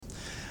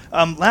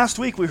Last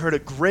week we heard a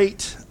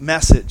great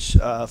message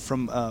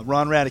from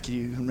Ron Raddick.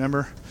 You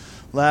remember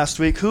last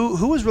week?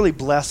 Who was really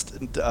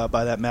blessed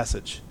by that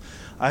message?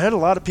 I had a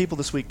lot of people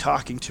this week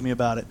talking to me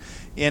about it.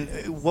 And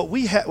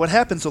what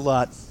happens a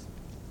lot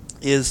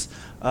is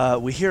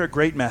we hear a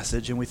great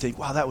message and we think,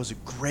 wow, that was a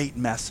great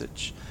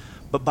message.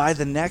 But by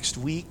the next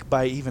week,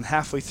 by even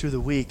halfway through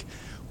the week,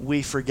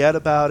 we forget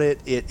about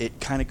it. It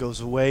kind of goes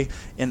away.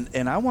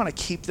 And I want to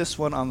keep this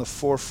one on the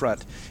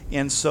forefront.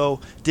 And so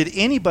did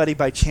anybody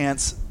by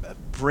chance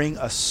bring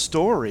a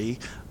story,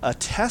 a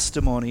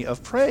testimony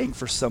of praying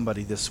for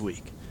somebody this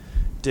week?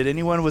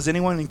 Was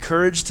anyone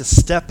encouraged to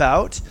step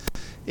out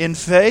in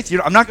faith?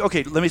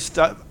 Let me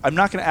stop. I'm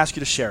not going to ask you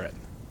to share it.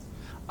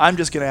 I'm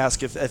just going to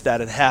ask if that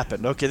had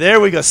happened. Okay,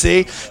 there we go.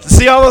 See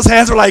all those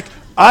hands were like,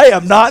 I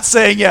am not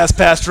saying yes,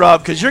 Pastor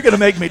Rob, because you're going to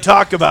make me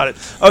talk about it.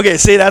 Okay,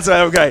 see, that's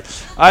okay.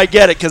 I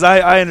get it, because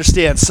I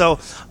understand. So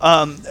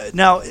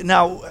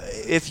now,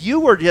 if you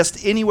were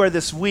just anywhere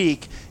this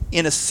week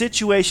in a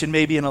situation,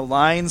 maybe in a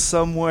line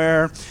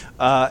somewhere,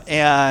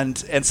 and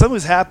something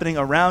was happening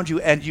around you,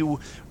 and you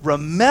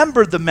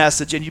remembered the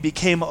message, and you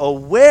became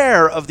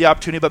aware of the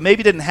opportunity, but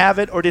maybe didn't have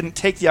it or didn't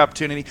take the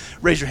opportunity,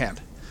 raise your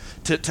hand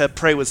to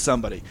pray with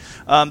somebody.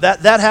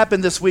 That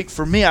happened this week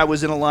for me. I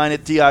was in a line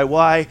at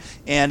DIY,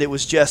 and it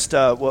was just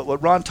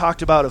what Ron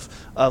talked about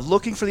of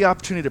looking for the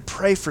opportunity to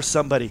pray for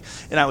somebody.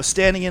 And I was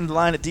standing in the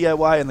line at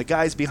DIY, and the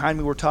guys behind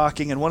me were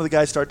talking, and one of the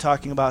guys started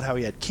talking about how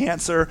he had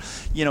cancer,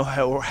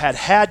 or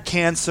had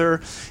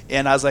cancer.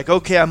 And I was like,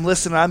 okay, I'm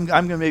listening. I'm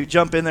going to maybe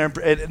jump in there.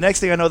 And next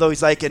thing I know, though,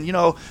 he's like,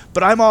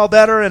 but I'm all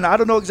better, and I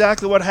don't know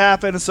exactly what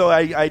happened. And so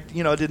I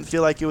didn't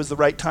feel like it was the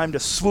right time to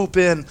swoop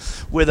in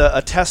with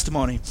a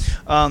testimony.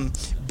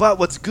 But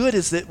what's good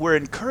is that we're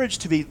encouraged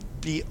to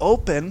be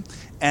open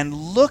and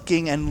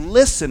looking and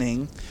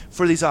listening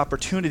for these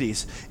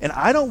opportunities. And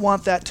I don't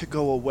want that to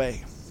go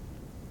away.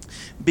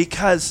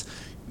 Because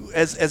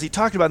as he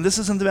talked about, and this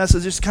isn't the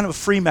message, it's kind of a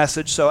free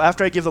message. So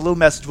after I give the little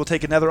message, we'll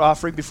take another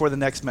offering before the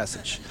next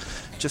message.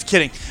 Just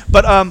kidding.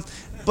 But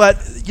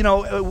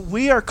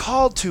we are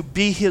called to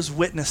be his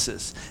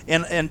witnesses.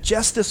 And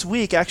just this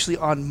week, actually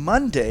on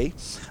Monday,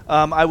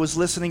 I was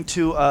listening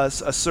to a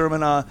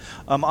sermon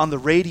on the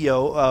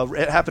radio.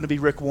 It happened to be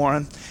Rick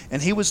Warren.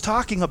 And he was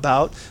talking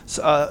about,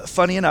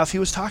 funny enough, he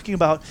was talking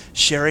about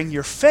sharing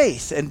your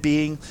faith and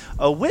being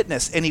a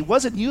witness. And he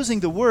wasn't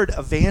using the word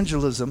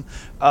evangelism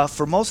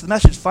for most of the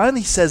message.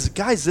 Finally, he says,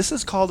 guys, this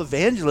is called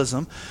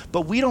evangelism,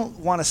 but we don't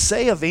want to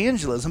say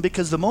evangelism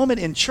because the moment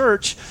in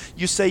church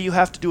you say you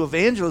have to do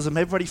evangelism,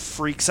 everybody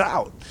freaks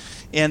out.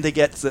 And they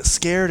get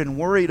scared and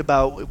worried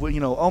about,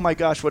 oh my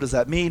gosh, what does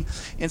that mean?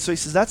 And so he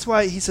says, that's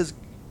why he says,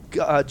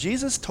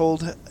 Jesus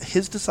told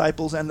his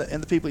disciples and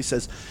the people, he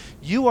says,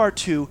 you are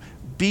to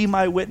be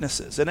my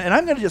witnesses. And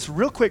I'm going to just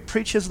real quick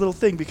preach his little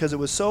thing because it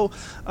was so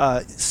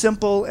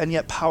simple and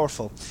yet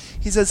powerful.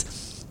 He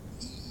says,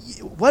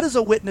 what does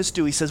a witness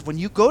do? He says, when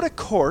you go to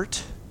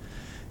court,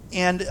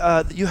 and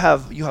you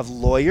have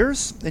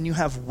lawyers, and you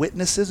have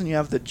witnesses, and you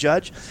have the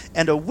judge.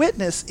 And a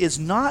witness is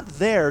not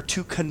there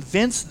to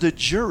convince the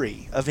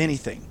jury of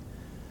anything.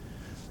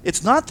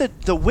 It's not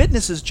that the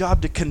witness's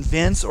job to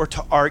convince or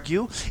to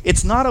argue.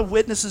 It's not a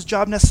witness's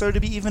job necessarily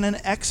to be even an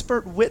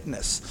expert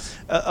witness.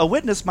 A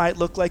witness might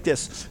look like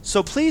this.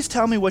 So please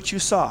tell me what you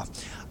saw.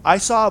 I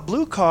saw a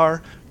blue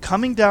car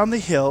coming down the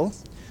hill.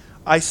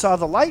 I saw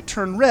the light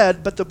turn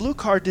red, but the blue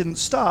car didn't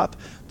stop.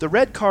 The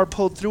red car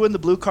pulled through and the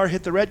blue car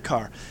hit the red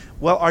car.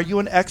 Well, are you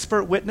an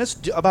expert witness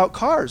about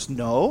cars?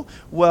 No.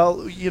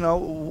 Well,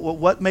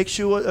 what makes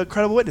you a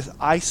credible witness?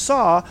 I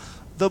saw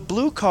the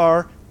blue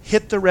car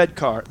hit the red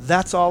car.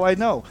 That's all I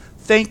know.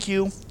 Thank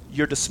you.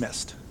 You're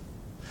dismissed.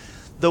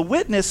 The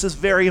witness is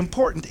very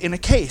important in a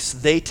case.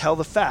 They tell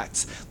the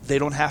facts. They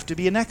don't have to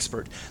be an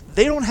expert.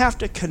 They don't have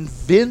to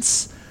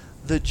convince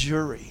the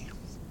jury.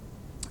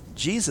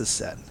 Jesus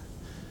said,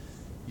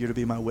 you're to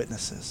be my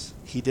witnesses.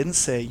 He didn't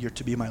say you're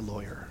to be my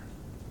lawyer.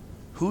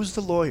 Who's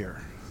the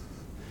lawyer?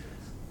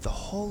 The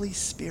Holy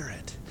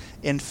Spirit.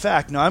 In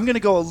fact, now I'm going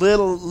to go a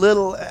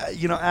little,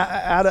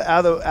 out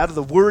of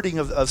the wording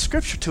of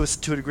Scripture to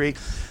a degree.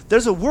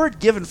 There's a word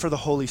given for the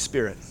Holy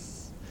Spirit.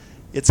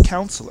 It's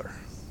counselor.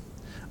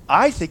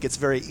 I think it's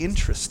very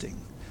interesting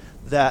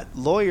that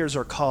lawyers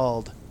are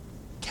called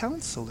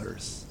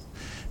counselors.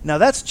 Now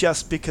that's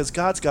just because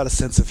God's got a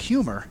sense of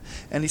humor,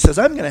 and he says,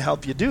 I'm going to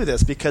help you do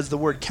this, because the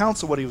word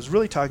counsel, what he was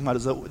really talking about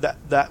is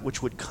that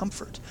which would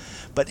comfort.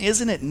 But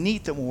isn't it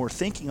neat that when we're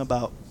thinking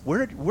about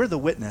we're the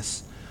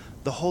witness,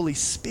 the Holy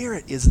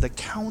Spirit is the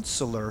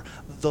counselor,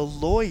 the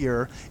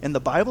lawyer, and the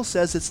Bible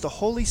says it's the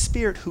Holy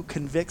Spirit who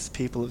convicts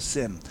people of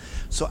sin.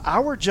 So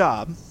our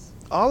job,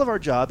 all of our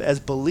job as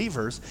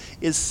believers,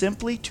 is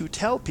simply to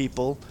tell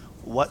people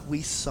what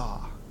we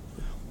saw,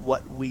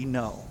 what we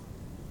know.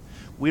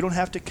 We don't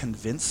have to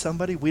convince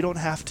somebody. We don't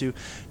have to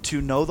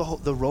know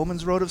the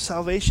Romans road of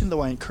salvation,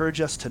 though I encourage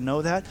us to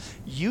know that.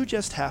 You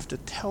just have to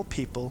tell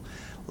people,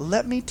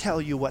 let me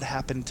tell you what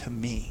happened to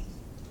me.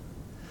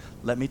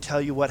 Let me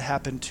tell you what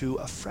happened to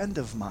a friend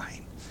of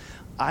mine.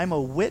 I'm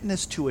a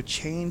witness to a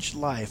changed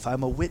life.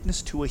 I'm a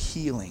witness to a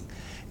healing.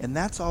 And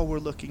that's all we're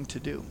looking to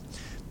do.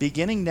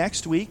 Beginning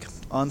next week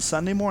on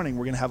Sunday morning,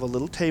 we're going to have a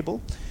little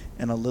table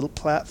and a little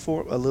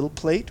platform, a little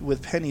plate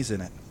with pennies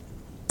in it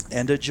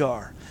and a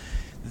jar.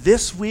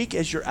 This week,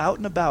 as you're out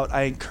and about,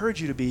 I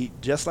encourage you to be,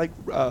 just like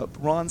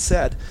Ron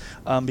said,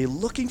 be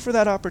looking for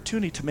that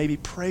opportunity to maybe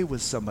pray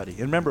with somebody.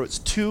 And remember, it's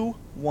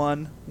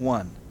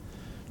 211.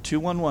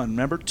 211.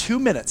 Remember, 2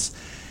 minutes.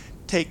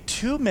 Take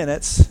 2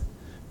 minutes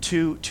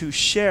to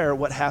share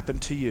what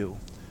happened to you.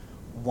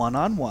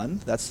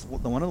 One-on-one. That's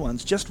the one of the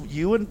ones. Just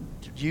you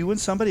and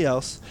somebody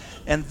else.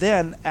 And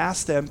then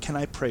ask them, can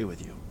I pray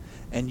with you?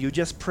 And you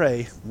just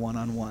pray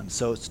one-on-one.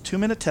 So it's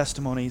 2-minute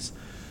testimonies.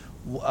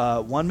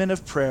 1 minute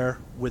of prayer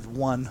with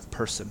one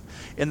person.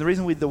 And the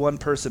reason we the one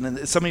person,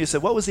 and some of you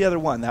said, what was the other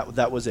one?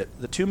 That was it.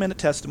 The 2-minute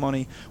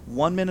testimony,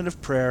 1 minute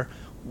of prayer,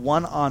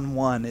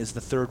 one-on-one is the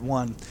third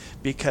one,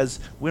 because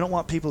we don't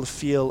want people to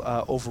feel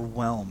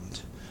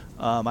overwhelmed.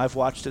 I've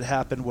watched it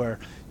happen where,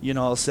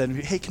 all of a sudden,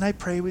 hey, can I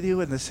pray with you?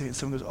 And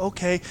someone goes,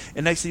 okay.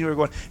 And next thing you're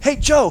going, hey,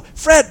 Joe,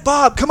 Fred,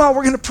 Bob, come on,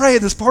 we're going to pray.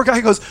 And this poor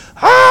guy goes,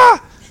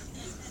 ah!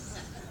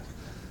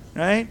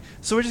 Right?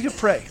 So we're just going to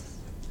pray.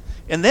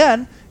 And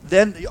then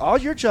all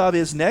your job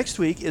is next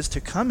week is to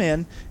come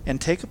in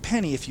and take a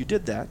penny, if you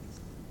did that,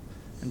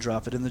 and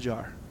drop it in the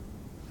jar.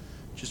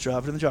 Just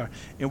drop it in the jar.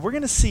 And we're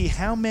going to see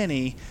how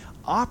many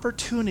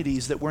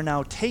opportunities that we're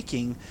now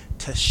taking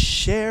to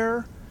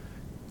share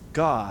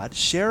God,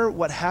 share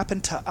what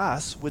happened to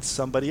us with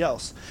somebody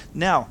else.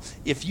 Now,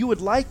 if you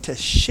would like to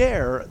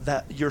share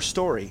your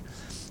story,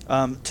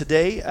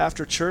 today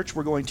after church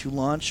we're going to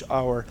launch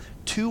our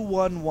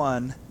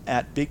 211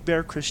 at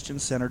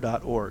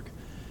bigbearchristiancenter.org.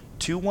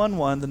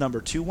 211, the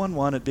number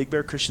 211 at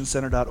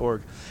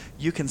bigbearchristiancenter.org.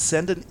 You can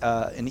send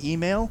an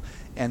email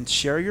and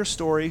share your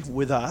story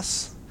with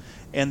us,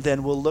 and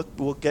then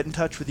we'll get in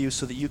touch with you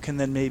so that you can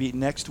then maybe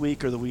next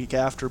week or the week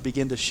after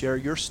begin to share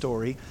your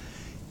story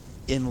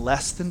in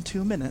less than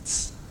 2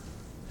 minutes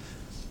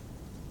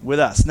with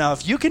us. Now,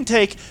 if you can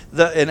take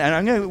we're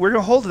going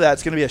to hold to that.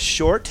 It's going to be a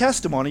short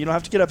testimony. You don't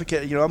have to get up,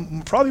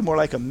 probably more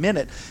like a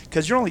minute,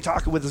 because you're only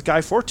talking with this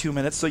guy for 2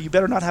 minutes, so you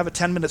better not have a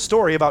 10-minute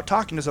story about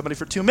talking to somebody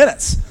for 2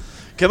 minutes.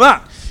 Come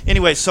on.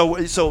 Anyway, so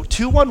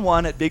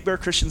 211 at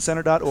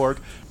bigbearchristiancenter.org.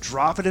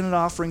 Drop it in an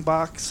offering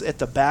box at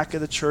the back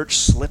of the church.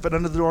 Slip it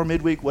under the door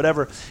midweek,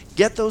 whatever.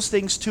 Get those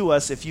things to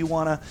us if you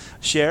want to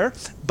share.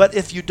 But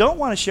if you don't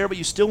want to share, but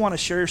you still want to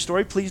share your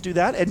story, please do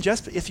that. And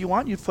just if you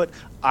want, you put,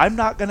 I'm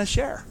not going to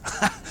share.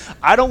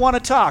 I don't want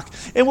to talk.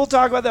 And we'll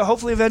talk about that.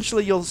 Hopefully,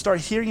 eventually, you'll start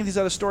hearing these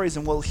other stories,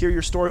 and we'll hear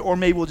your story, or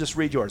maybe we'll just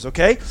read yours,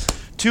 okay?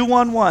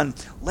 211.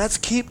 Let's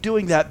keep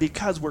doing that,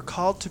 because we're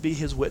called to be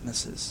his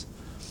witnesses.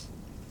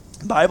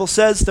 The Bible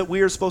says that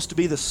we are supposed to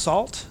be the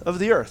salt of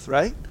the earth,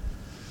 right?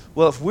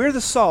 Well, if we're the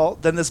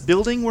salt, then this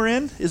building we're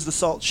in is the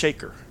salt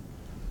shaker.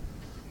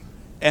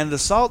 And the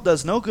salt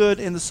does no good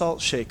in the salt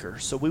shaker.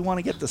 So we want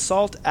to get the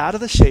salt out of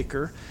the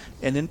shaker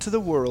and into the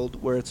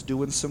world where it's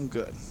doing some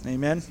good.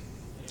 Amen?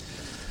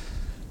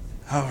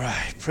 All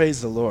right.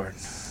 Praise the Lord.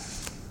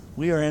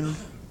 We are in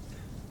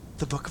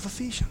the book of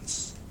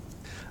Ephesians.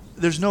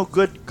 There's no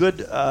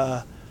good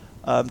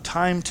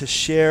time to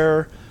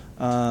share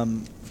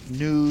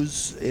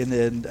news,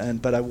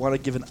 but I want to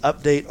give an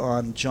update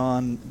on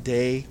John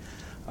Day.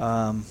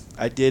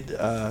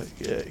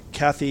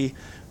 Kathy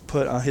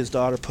his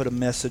daughter put a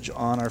message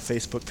on our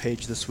Facebook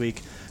page this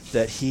week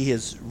that he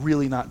is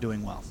really not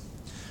doing well.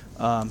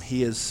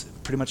 He is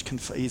pretty much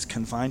he's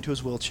confined to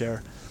his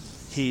wheelchair.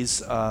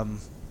 He's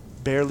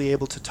barely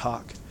able to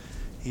talk.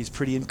 He's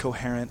pretty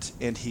incoherent,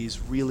 and he's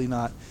really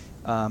not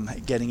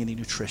getting any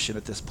nutrition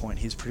at this point.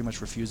 He's pretty much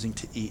refusing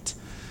to eat.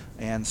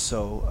 And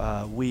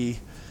so we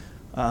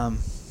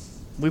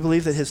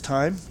believe that his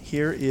time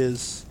here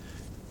is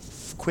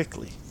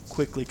quickly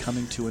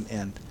coming to an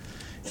end.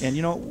 And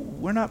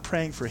we're not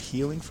praying for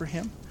healing for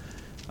him.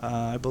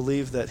 I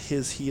believe that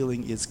his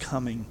healing is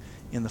coming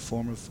in the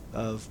form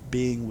of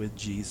being with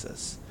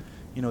Jesus.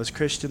 As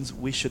Christians,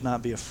 we should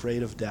not be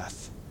afraid of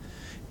death.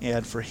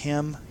 And for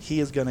him, he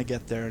is going to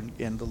get there,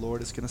 and the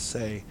Lord is going to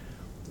say,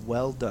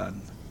 well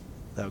done,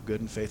 thou good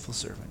and faithful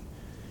servant.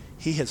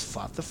 He has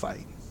fought the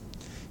fight.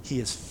 He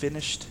has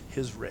finished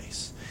his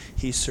race.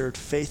 He served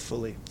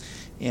faithfully.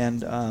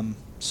 And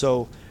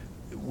so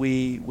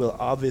we will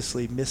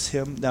obviously miss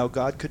him. Now,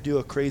 God could do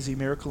a crazy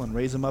miracle and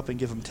raise him up and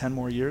give him 10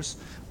 more years.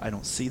 I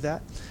don't see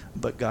that.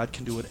 But God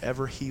can do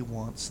whatever he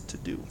wants to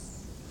do.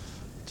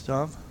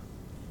 Tom?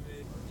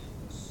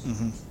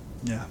 Mm-hmm.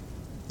 Yeah.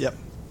 Yep.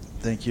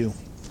 Thank you.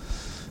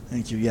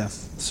 Thank you. Yeah.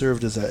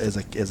 Served as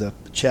a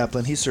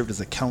chaplain. He served as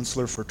a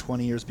counselor for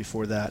 20 years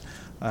before that.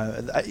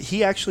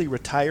 He actually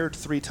retired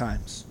 3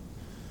 times.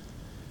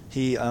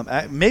 He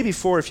maybe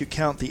 4 if you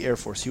count the Air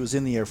Force. He was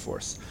in the Air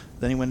Force.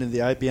 Then he went into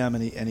the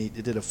IBM, and he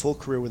did a full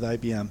career with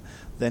IBM.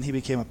 Then he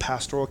became a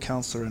pastoral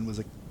counselor and was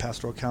a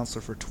pastoral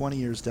counselor for 20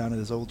 years down at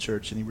his old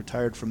church, and he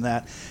retired from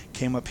that,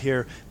 came up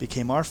here,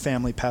 became our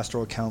family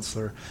pastoral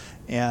counselor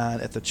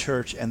and at the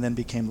church, and then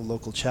became the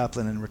local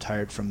chaplain and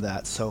retired from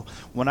that. So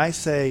when I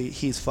say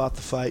he's fought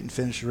the fight and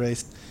finished the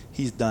race,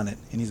 he's done it,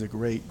 and he's a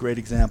great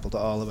example to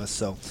all of us.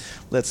 So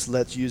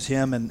let's use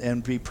him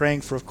and be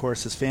praying for, of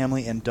course, his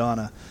family and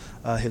Donna,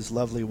 his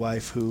lovely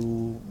wife,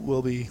 who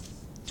will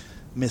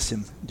miss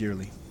him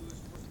dearly.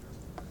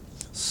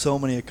 So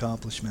many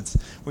accomplishments.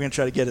 We're going to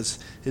try to get his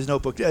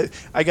notebook.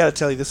 I got to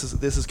tell you, this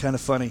is kind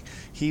of funny.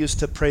 He used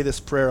to pray this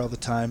prayer all the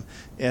time,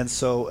 and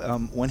so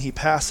when he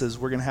passes,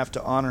 we're going to have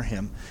to honor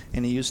him.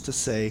 And he used to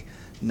say,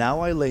 "Now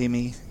I lay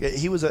me."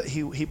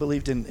 He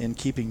believed in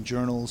keeping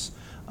journals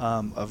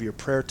of your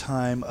prayer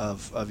time,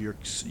 of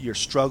your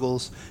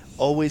struggles.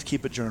 Always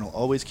keep a journal.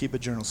 Always keep a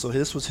journal. So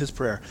this was his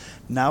prayer.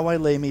 "Now I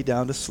lay me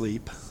down to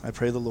sleep. I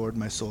pray the Lord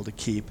my soul to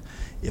keep.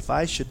 If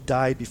I should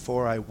die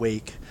before I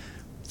wake,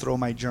 throw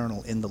my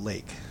journal in the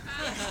lake."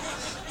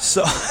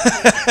 So,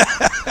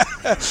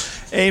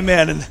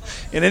 amen. And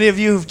any of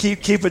you who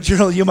keep a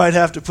journal, you might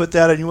have to put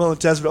that in your will and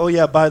testament. Oh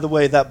yeah, by the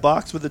way, that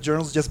box with the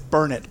journals, just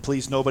burn it,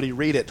 please. Nobody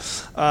read it.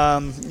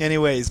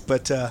 Anyways,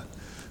 but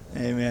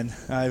amen.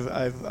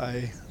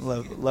 I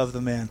love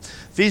the man.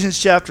 Ephesians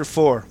chapter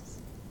 4.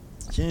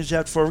 Ephesians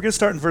chapter 4. We're going to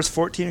start in verse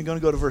 14. We're going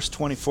to go to verse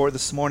 24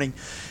 this morning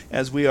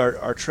as we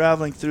are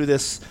traveling through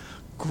this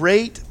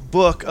great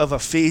book of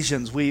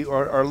Ephesians. We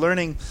are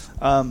learning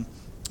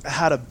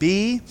how to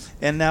be,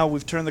 and now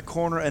we've turned the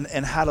corner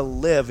and how to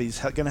live. He's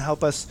going to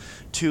help us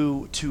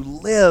to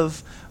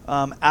live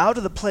out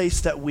of the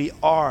place that we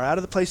are, out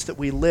of the place that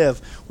we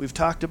live. We've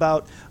talked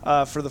about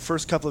for the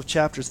first couple of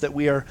chapters that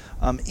we are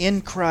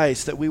in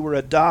Christ, that we were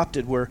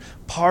adopted, we're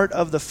part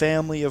of the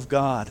family of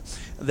God,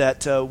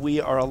 that we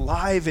are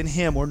alive in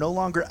Him. We're no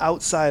longer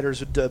outsiders,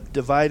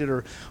 divided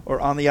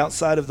or on the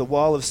outside of the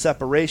wall of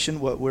separation.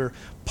 We're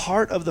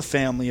part of the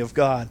family of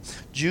God.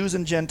 Jews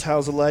and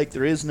Gentiles alike,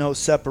 there is no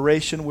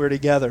separation. We're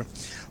together.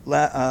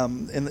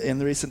 In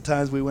the recent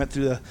times, we went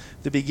through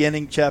the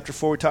beginning, chapter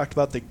 4. We talked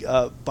about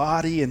the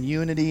body and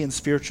unity and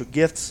spiritual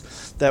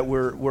gifts, that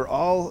we're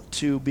all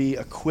to be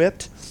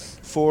equipped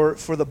for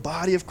the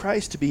body of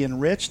Christ, to be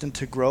enriched and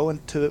to grow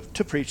and to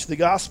preach the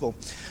gospel.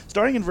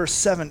 Starting in verse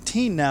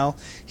 17 now,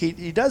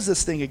 he does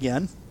this thing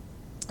again.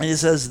 And he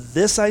says,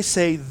 "This I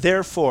say,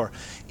 therefore."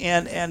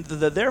 And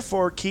the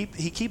therefore, he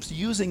keeps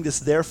using this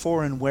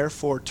therefore and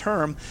wherefore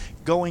term,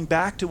 going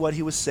back to what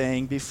he was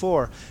saying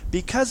before.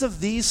 Because of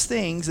these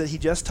things that he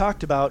just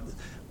talked about,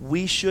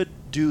 we should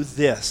do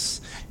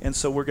this. And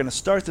so we're going to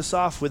start this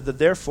off with the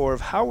therefore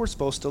of how we're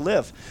supposed to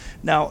live.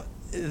 Now,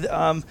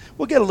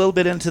 we'll get a little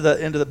bit into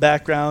the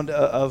background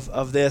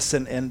of this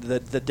and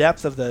the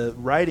depth of the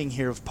writing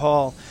here of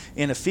Paul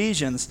in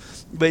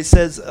Ephesians. But he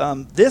says,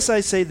 "This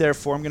I say,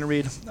 therefore," I'm going to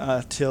read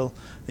till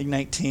I think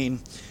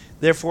 19.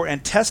 "Therefore,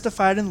 and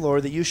testified in the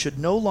Lord that you should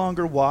no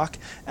longer walk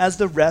as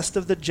the rest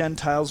of the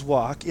Gentiles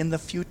walk, in the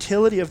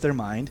futility of their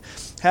mind,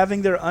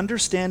 having their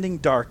understanding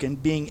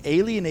darkened, being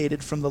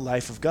alienated from the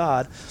life of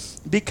God,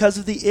 because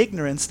of the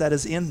ignorance that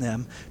is in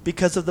them,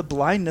 because of the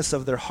blindness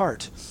of their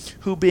heart,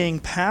 who being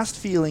past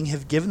feeling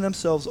have given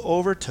themselves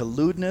over to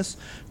lewdness,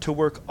 to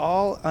work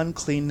all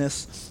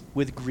uncleanness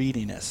with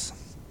greediness."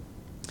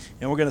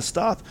 And we're going to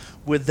stop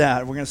with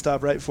that. We're going to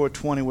stop right before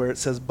 20 where it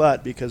says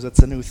 "but," because it's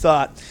a new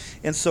thought.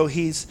 And so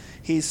he's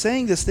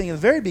saying this thing. In the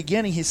very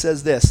beginning, he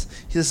says this.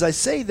 He says, "I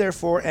say,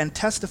 therefore, and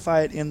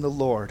testify it in the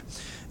Lord,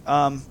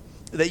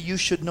 that you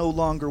should no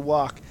longer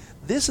walk."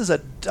 This is a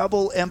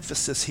double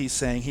emphasis he's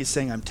saying. He's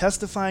saying, I'm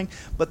testifying,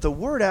 but the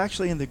word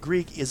actually in the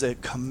Greek is a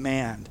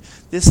command.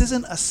 This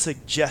isn't a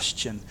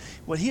suggestion.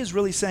 What he is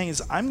really saying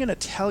is, I'm going to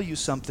tell you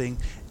something,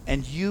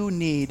 and you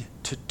need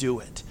to do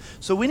it.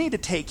 So we need to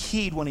take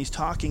heed when he's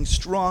talking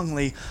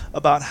strongly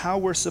about how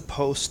we're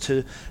supposed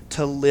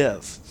to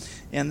live,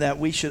 and that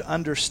we should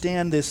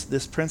understand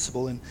this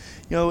principle. And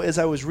as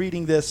I was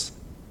reading this,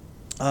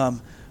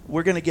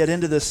 we're going to get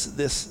into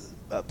this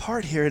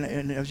part here,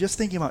 and I was just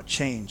thinking about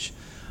change.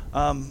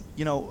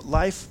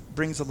 Life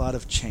brings a lot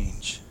of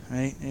change,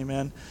 right?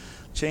 Amen.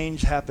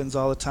 Change happens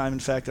all the time. In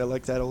fact, I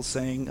like that old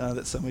saying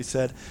that somebody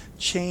said,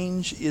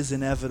 "Change is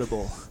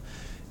inevitable,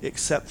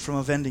 except from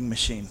a vending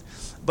machine."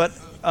 But,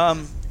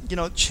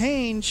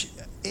 change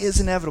is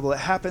inevitable. It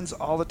happens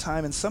all the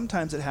time, and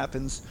sometimes it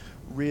happens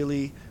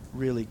really,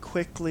 really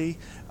quickly.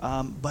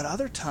 But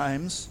other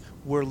times,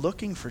 we're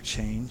looking for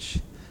change,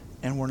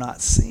 and we're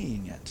not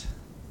seeing it.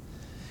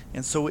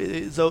 And so,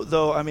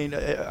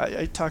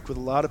 I talked with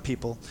a lot of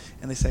people,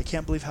 and they say, "I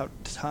can't believe how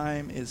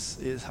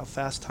how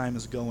fast time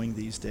is going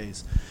these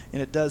days."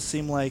 And it does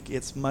seem like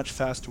it's much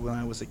faster when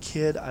I was a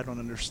kid. I don't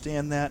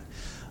understand that.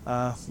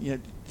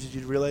 Did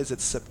you realize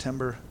it's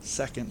September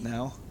 2nd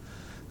now?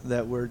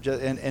 That we're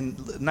just and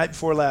the night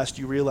before last,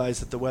 you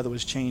realized that the weather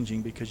was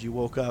changing because you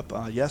woke up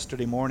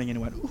yesterday morning and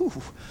you went,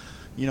 "Ooh,"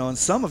 and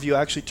some of you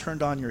actually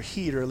turned on your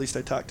heater. At least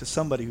I talked to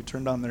somebody who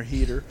turned on their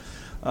heater.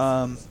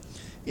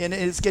 And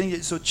it's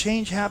getting so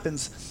change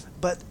happens,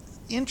 but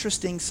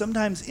interesting,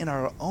 sometimes in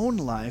our own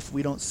life,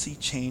 we don't see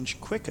change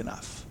quick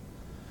enough.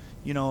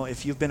 You know,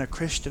 if you've been a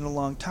Christian a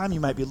long time, you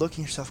might be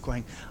looking at yourself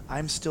going,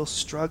 I'm still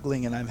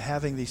struggling and I'm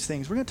having these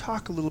things. We're going to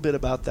talk a little bit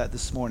about that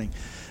this morning.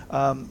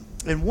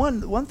 And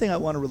one thing I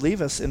want to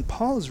relieve us, and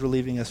Paul is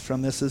relieving us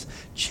from this, is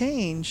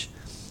change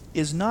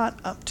is not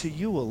up to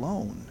you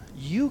alone.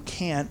 You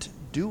can't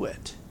do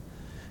it.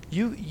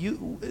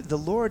 The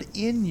Lord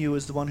in you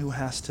is the one who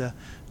has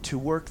to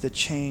work the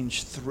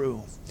change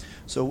through.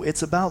 So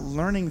it's about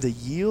learning the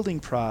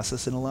yielding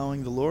process and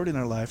allowing the Lord in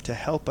our life to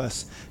help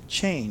us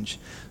change.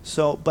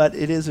 But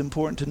it is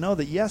important to know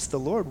that, yes, the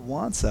Lord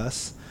wants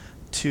us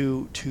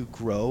to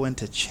grow and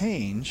to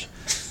change,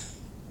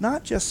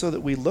 not just so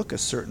that we look a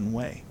certain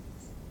way.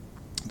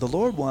 The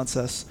Lord wants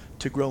us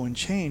to grow and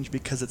change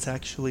because it's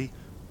actually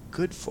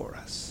good for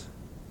us.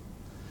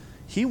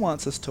 He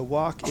wants us to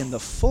walk in the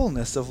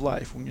fullness of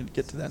life. We're going to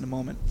get to that in a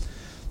moment.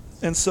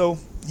 And so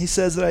he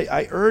says that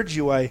I urge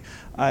you,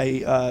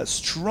 I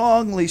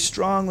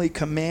strongly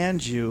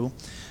command you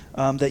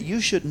that you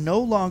should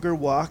no longer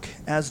walk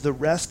as the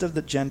rest of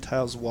the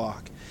Gentiles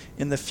walk,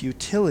 in the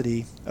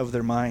futility of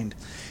their mind.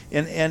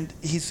 And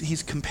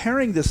he's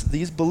comparing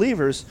these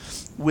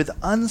believers with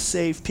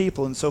unsaved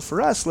people. And so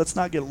for us, let's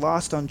not get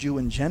lost on Jew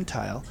and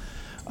Gentile.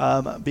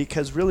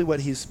 Because really what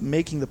he's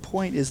making the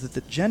point is that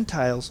the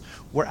Gentiles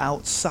were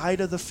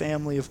outside of the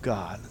family of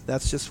God.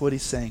 That's just what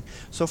he's saying.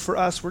 So for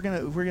us, we're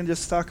gonna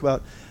just talk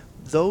about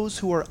those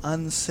who are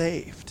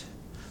unsaved.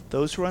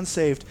 Those who are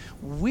unsaved.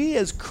 We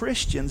as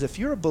Christians, if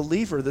you're a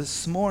believer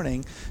this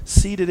morning,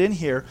 seated in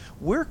here,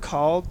 we're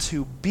called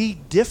to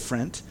be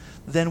different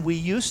than we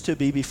used to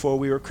be before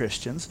we were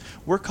Christians.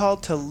 We're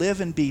called to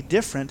live and be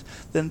different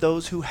than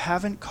those who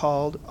haven't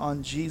called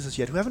on Jesus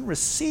yet, who haven't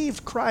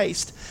received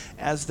Christ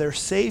as their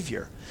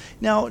Savior.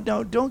 Now,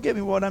 don't get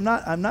me wrong.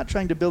 I'm not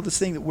trying to build this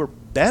thing that we're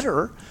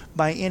better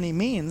by any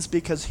means,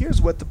 because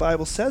here's what the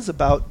Bible says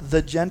about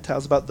the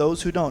Gentiles, about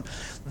those who don't.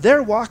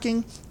 They're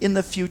walking in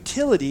the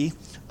futility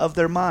of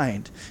their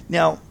mind.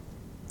 Now,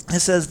 it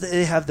says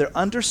they have their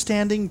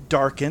understanding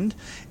darkened,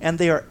 and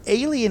they are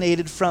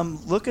alienated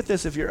from, look at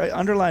this if you're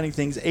underlining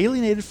things,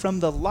 alienated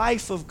from the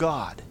life of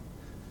God.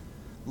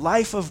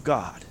 Life of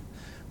God.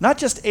 Not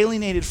just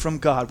alienated from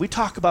God. We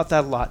talk about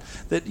that a lot.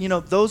 That,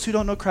 those who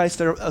don't know Christ,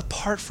 they're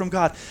apart from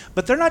God.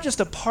 But they're not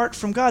just apart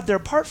from God, they're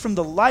apart from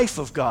the life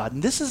of God.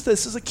 And this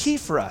is a key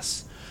for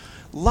us.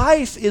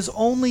 Life is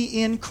only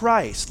in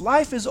Christ.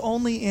 Life is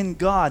only in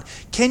God.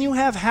 Can you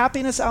have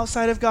happiness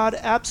outside of God?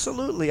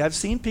 Absolutely. I've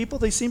seen people,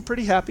 they seem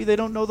pretty happy, they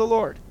don't know the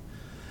Lord.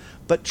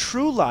 But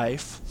true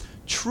life,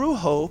 true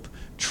hope,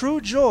 true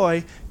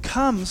joy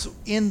comes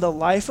in the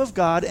life of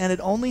God, and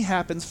it only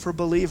happens for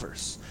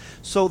believers.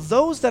 So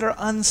those that are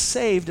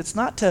unsaved, it's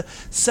not to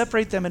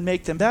separate them and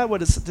make them bad.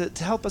 What is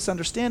to help us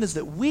understand is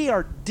that we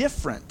are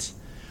different.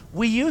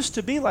 We used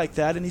to be like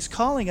that, and he's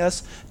calling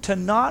us to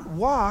not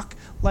walk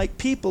like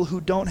people who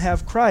don't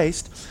have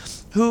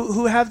Christ,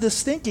 who have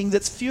this thinking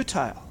that's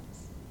futile.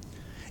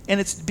 And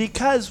it's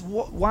because,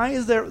 why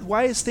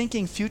is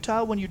thinking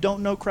futile when you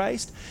don't know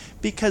Christ?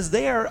 Because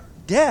they are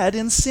dead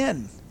in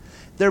sin.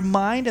 Their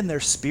mind and their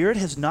spirit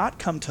has not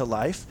come to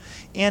life.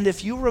 And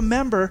if you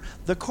remember,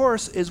 the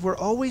course is we're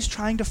always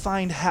trying to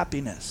find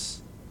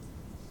happiness.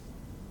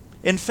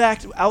 In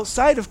fact,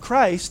 outside of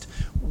Christ,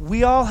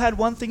 we all had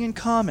one thing in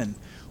common.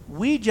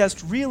 We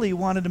just really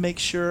wanted to make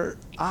sure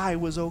I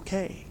was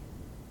okay.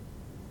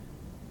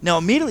 Now,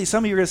 immediately,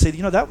 some of you are going to say,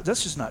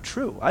 that's just not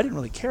true. I didn't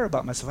really care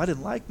about myself. I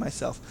didn't like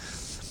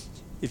myself.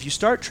 If you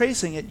start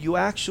tracing it,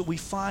 we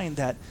find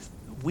that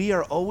we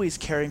are always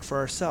caring for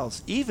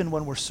ourselves, even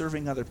when we're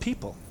serving other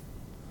people,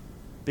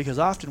 because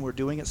often we're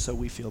doing it so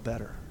we feel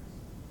better.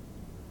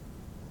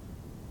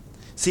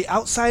 See,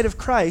 outside of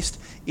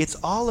Christ, it's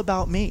all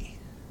about me.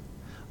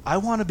 I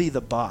want to be the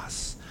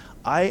boss.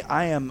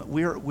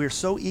 We're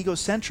so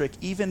egocentric,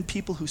 even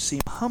people who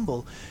seem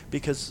humble,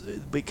 because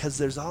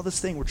there's all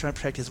this thing we're trying to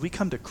protect. As we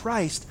come to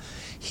Christ,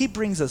 he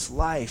brings us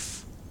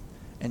life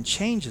and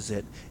changes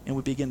it, and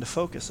we begin to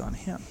focus on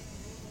him.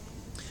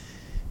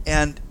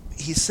 And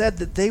he said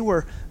that they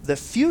were the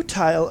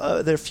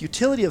futile, their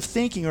futility of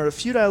thinking, or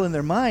futile in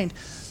their mind,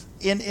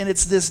 and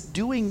it's this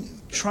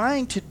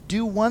trying to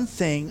do one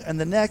thing and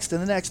the next,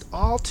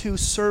 all to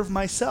serve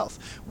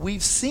myself.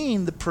 We've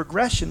seen the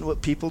progression,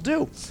 what people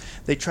do.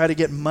 They try to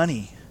get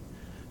money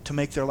to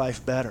make their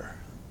life better.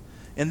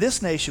 In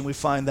this nation, we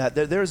find that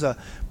there's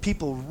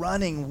people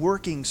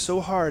working so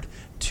hard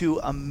to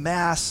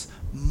amass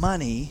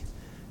money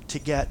to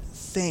get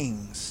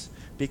things,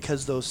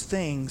 because those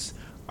things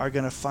are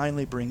going to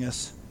finally bring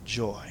us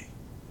joy.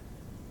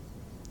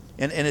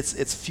 And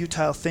it's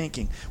futile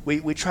thinking.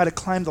 We try to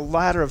climb the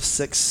ladder of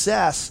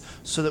success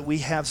so that we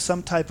have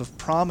some type of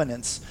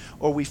prominence,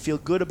 or we feel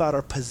good about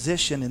our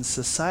position in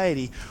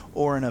society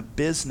or in a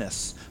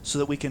business, so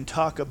that we can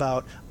talk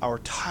about our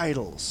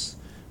titles,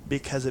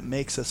 because it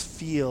makes us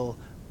feel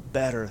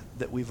better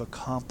that we've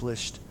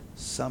accomplished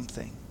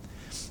something.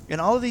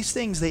 And all of these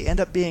things, they end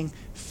up being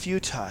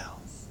futile.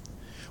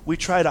 We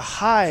try to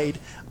hide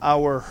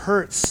our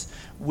hurts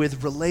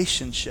with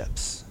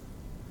relationships.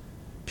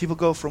 People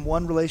go from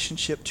one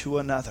relationship to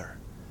another.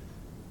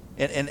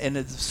 And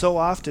it's, so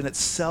often it's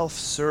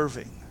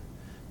self-serving.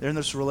 They're in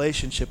this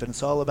relationship, and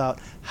it's all about,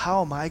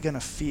 how am I going to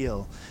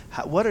feel?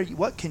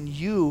 What can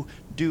you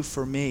do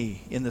for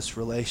me in this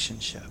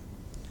relationship?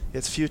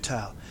 It's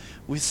futile.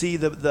 We see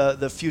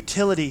the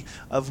futility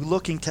of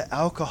looking to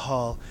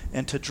alcohol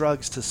and to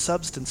drugs, to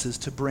substances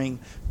to bring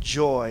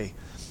joy.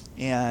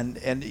 And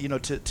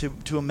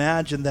to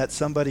imagine that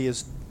somebody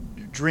is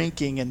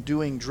drinking and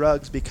doing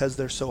drugs because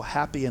they're so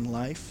happy in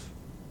life.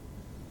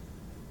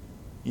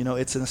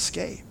 It's an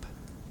escape.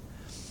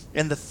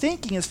 And the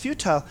thinking is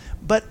futile,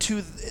 but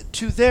to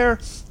their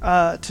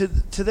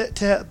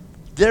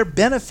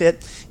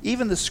benefit,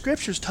 even the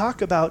scriptures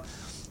talk about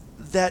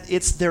that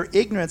it's their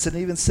ignorance, and it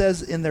even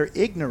says in their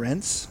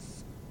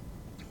ignorance,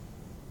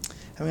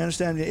 and we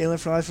understand the alien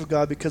from the life of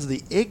God because of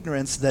the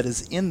ignorance that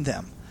is in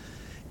them.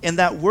 And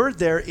that word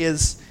there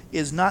is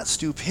not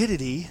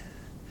stupidity.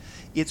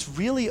 It's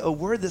really a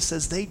word that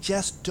says they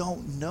just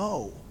don't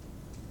know.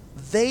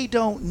 They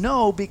don't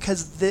know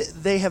because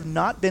they have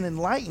not been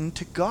enlightened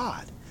to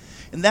God.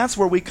 And that's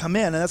where we come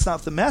in, and that's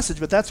not the message,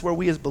 but that's where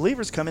we as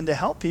believers come in to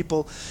help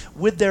people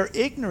with their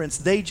ignorance.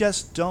 They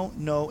just don't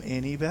know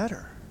any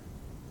better.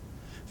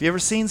 Have you ever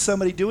seen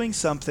somebody doing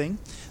something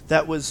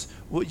that was,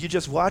 you're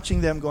just watching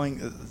them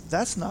going,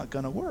 that's not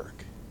going to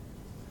work?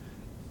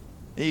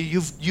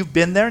 You've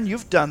been there and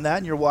you've done that,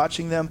 and you're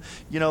watching them,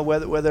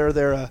 whether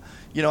they're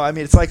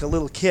it's like a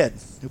little kid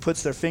who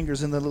puts their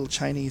fingers in the little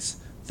Chinese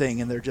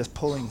thing and they're just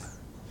pulling.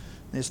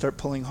 They start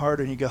pulling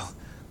harder, and you go,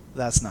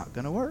 that's not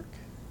going to work.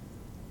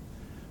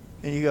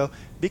 And you go,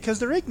 because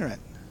they're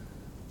ignorant.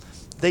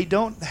 They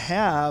don't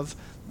have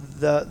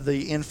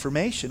the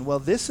information. Well,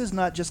 this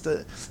isn't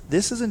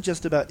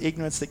just about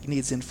ignorance that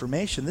needs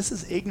information. This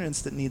is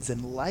ignorance that needs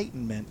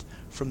enlightenment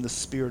from the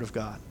Spirit of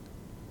God.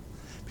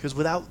 Because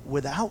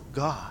without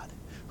God,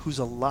 who's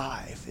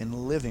alive and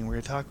living, we're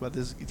going to talk about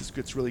this. This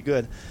gets really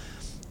good.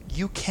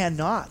 You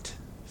cannot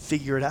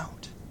figure it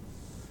out.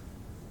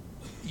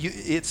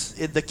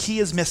 The key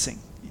is missing.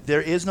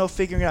 There is no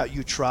figuring it out.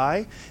 You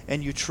try,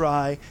 and you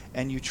try,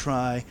 and you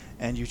try,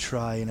 and you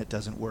try, and it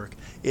doesn't work.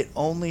 It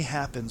only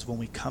happens when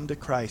we come to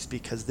Christ,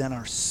 because then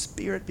our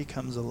spirit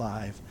becomes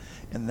alive,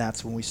 and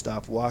that's when we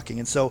stop walking.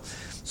 And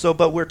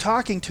but we're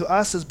talking to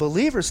us as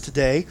believers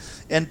today,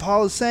 and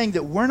Paul is saying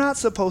that we're not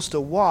supposed to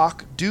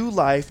walk, do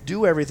life,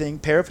 do everything,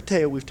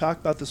 peripateo. We've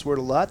talked about this word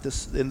a lot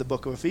in the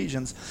book of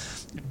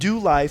Ephesians. Do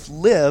life,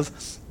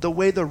 live the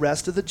way the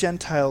rest of the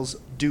Gentiles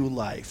do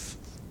life,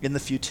 in the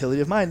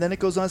futility of mind. Then it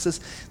goes on and says,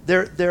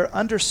 their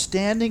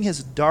understanding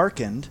is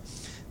darkened.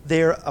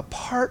 They're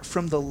apart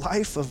from the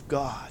life of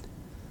God.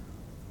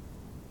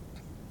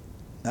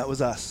 That was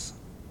us.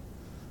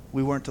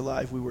 We weren't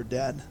alive. We were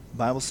dead. The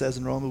Bible says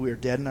in Romans, we are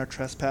dead in our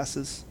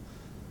trespasses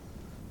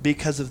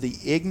because of the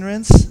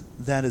ignorance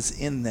that is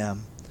in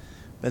them.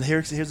 But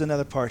here's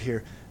another part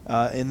here.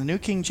 In the New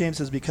King James, it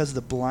says, because of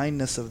the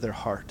blindness of their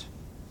heart.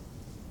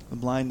 The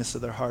blindness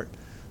of their heart.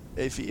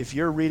 If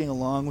you're reading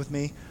along with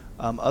me,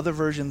 other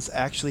versions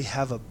actually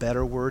have a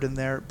better word in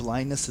there.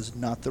 Blindness is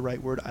not the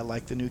right word. I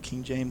like the New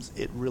King James.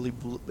 It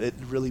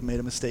really made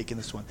a mistake in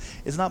this one.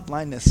 It's not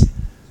blindness.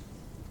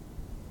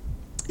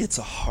 It's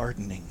a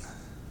hardening.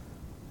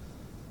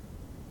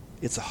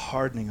 It's a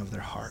hardening of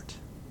their heart.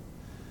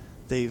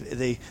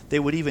 They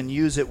would even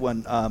use it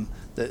when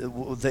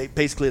they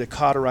basically, to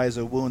cauterize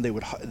a wound. They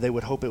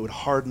would hope it would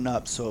harden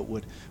up so it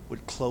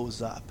would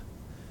close up.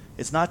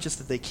 It's not just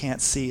that they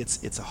can't see,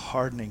 it's a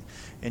hardening.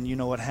 And you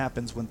know what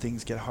happens when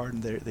things get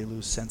hardened? They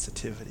lose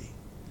sensitivity.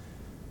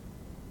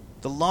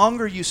 The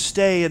longer you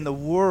stay in the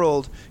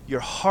world, your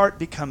heart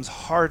becomes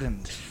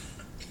hardened.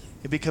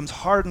 It becomes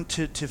hardened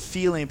to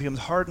feeling. It becomes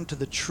hardened to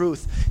the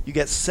truth. You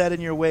get set in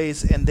your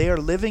ways, and they are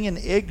living in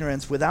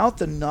ignorance without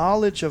the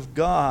knowledge of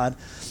God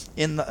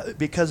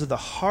because of the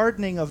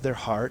hardening of their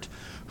heart,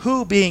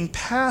 who, being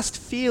past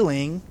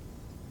feeling,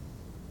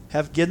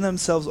 have given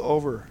themselves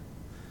over.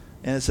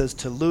 And it says,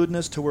 to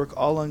lewdness, to work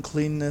all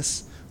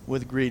uncleanness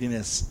with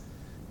greediness.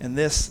 And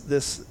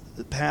this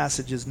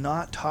passage is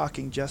not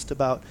talking just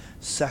about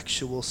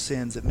sexual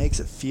sins. It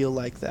makes it feel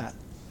like that.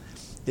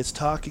 It's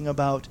talking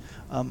about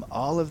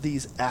all of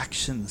these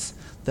actions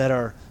that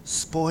are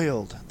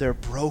spoiled. They're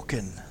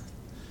broken.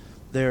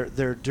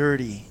 They're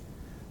dirty.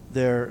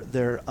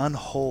 They're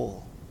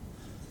unwhole.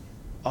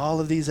 All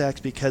of these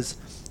acts, because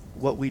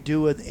what we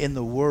do in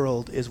the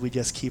world is we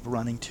just keep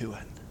running to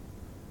it.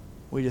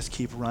 We just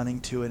keep running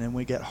to it, and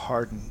we get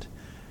hardened.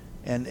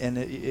 And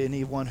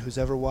anyone who's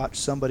ever watched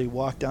somebody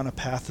walk down a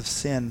path of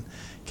sin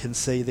can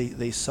say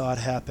they saw it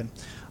happen.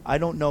 I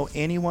don't know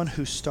anyone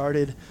who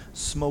started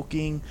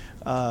smoking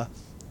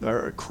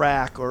or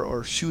crack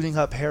or shooting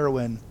up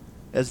heroin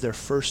as their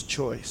first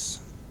choice.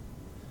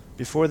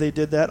 Before they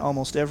did that,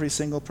 almost every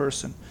single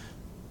person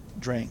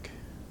drank.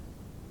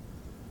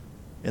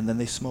 And then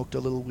they smoked a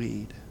little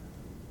weed.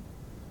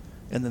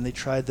 And then they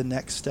tried the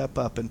next step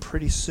up, and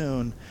pretty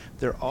soon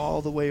they're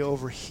all the way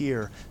over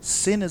here.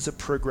 Sin is a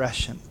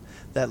progression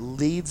that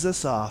leads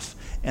us off,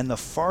 and the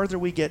farther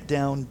we get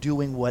down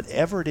doing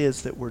whatever it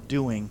is that we're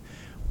doing,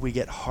 we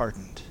get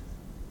hardened.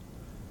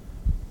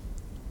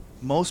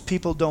 Most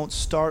people don't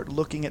start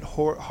looking at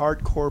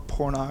hardcore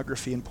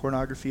pornography, and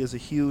pornography is a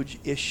huge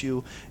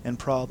issue and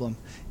problem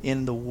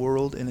in the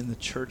world and in the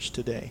church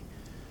today.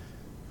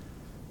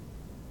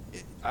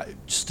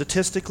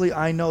 Statistically,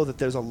 I know that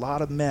there's a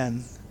lot of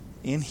men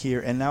in here,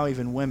 and now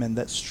even women,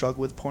 that struggle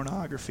with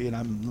pornography, and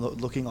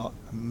I'm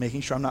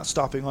making sure I'm not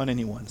stopping on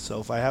anyone. So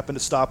if I happen to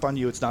stop on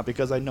you, it's not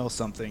because I know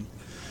something.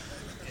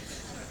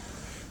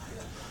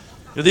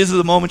 These are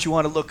the moments you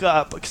want to look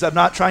up, because I'm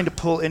not trying to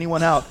pull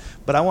anyone out,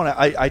 but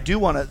I do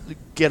want to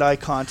get eye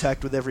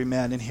contact with every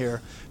man in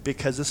here,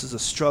 because this is a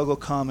struggle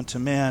common to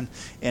man,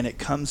 and it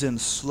comes in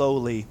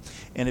slowly,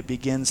 and it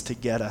begins to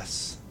get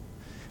us.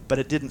 But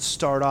it didn't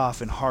start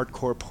off in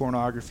hardcore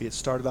pornography. It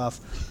started off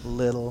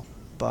little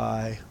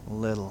by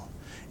little,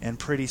 and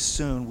pretty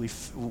soon we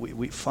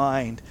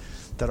find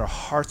that our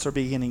hearts are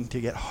beginning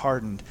to get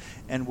hardened,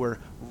 and we're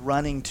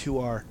running to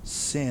our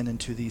sin and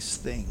to these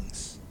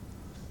things.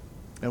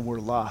 And we're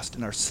lost,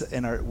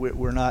 and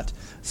we're not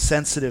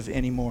sensitive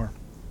anymore.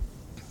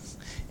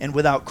 And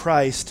without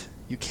Christ,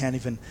 you can't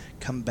even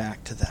come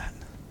back to that.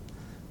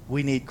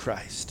 We need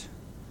Christ.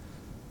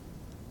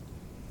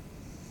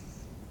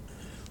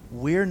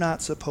 We're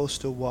not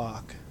supposed to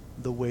walk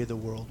the way the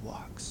world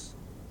walks.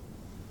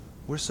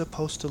 We're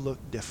supposed to look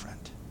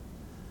different.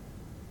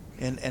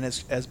 And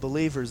as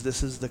believers,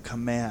 this is the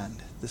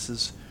command. This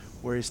is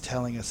where he's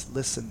telling us,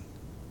 listen,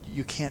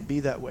 you can't be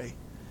that way.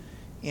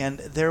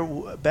 And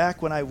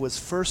back when I was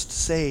first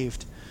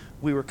saved,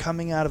 we were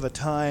coming out of a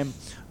time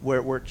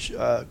where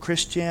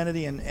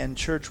Christianity and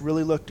church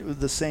really looked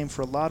the same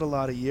for a lot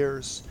of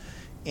years.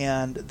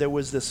 And there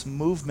was this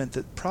movement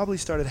that probably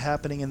started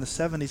happening in the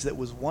 70s that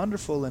was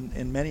wonderful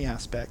in many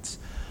aspects,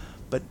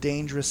 but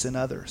dangerous in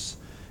others.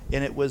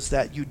 And it was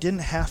that you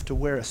didn't have to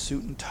wear a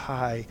suit and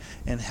tie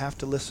and have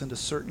to listen to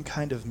certain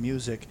kind of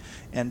music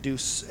and do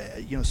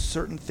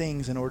certain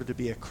things in order to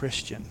be a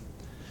Christian.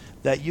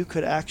 That you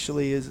could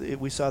actually,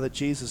 we saw the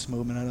Jesus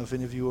movement. I don't know if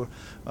any of you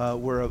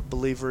were a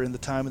believer in the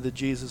time of the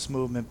Jesus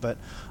movement, but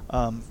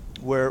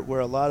where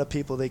a lot of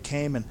people, they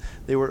came and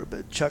they were,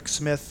 Chuck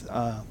Smith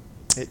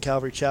at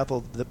Calvary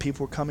Chapel, the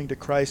people were coming to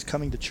Christ,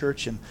 coming to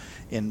church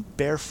in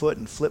barefoot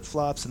and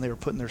flip-flops, and they were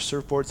putting their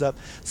surfboards up,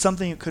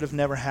 something that could have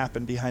never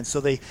happened behind.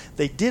 So they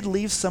did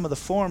leave some of the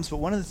forms, but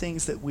one of the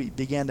things that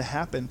began to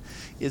happen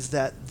is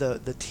that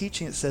the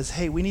teaching that says,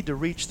 hey, we need to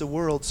reach the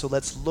world, so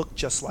let's look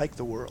just like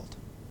the world.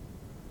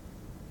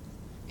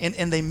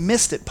 And they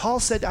missed it. Paul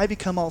said, I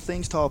become all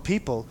things to all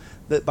people,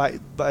 that by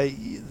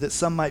that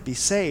some might be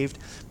saved,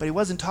 but he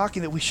wasn't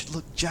talking that we should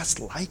look just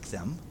like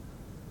them,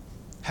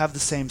 have the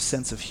same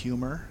sense of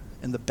humor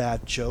and the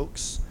bad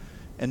jokes,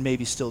 and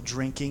maybe still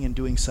drinking and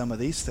doing some of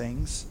these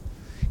things.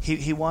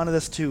 He wanted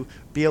us to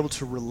be able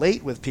to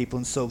relate with people,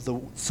 and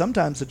so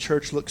sometimes the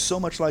church looks so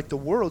much like the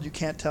world you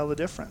can't tell the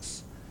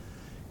difference.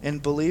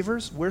 And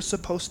believers, we're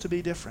supposed to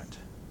be different.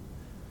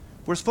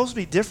 We're supposed to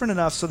be different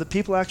enough so that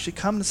people actually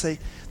come and say,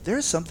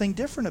 there's something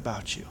different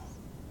about you.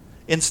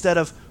 Instead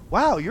of,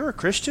 wow, you're a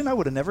Christian? I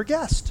would have never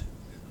guessed.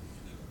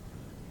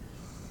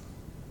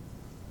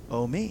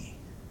 Oh, me.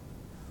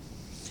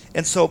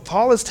 And so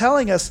Paul is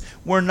telling us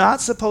we're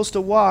not supposed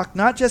to walk,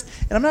 not just,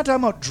 and I'm not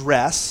talking about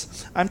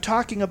dress, I'm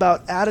talking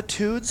about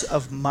attitudes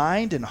of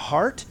mind and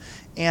heart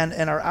and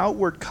our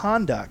outward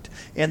conduct.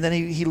 And then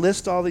he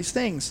lists all these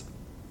things.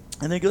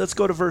 And then let's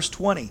go to verse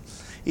 20.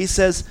 He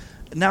says,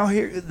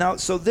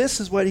 so this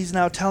is what he's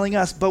now telling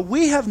us. But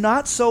we have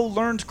not so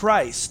learned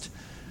Christ.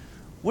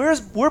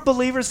 We're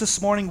believers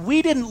this morning.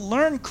 We didn't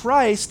learn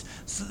Christ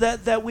so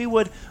that we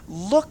would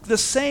look the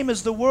same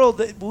as the world.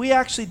 That we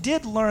actually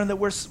did learn that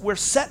we're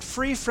set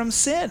free from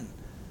sin.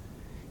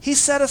 He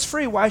set us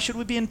free. Why should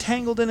we be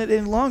entangled in it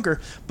any longer?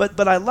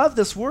 But I love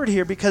this word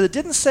here because it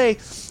didn't say,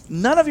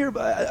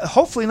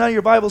 hopefully none of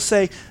your Bibles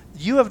say,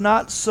 you have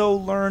not so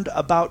learned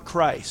about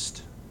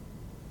Christ.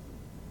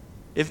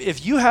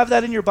 If you have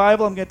that in your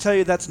Bible, I'm going to tell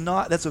you that's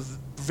a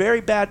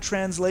very bad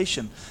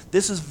translation.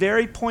 This is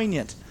very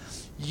poignant.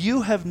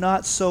 You have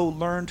not so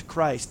learned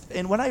Christ.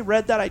 And when I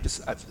read that, I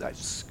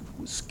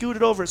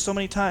scooted over it so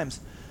many times.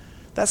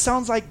 That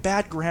sounds like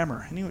bad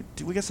grammar. And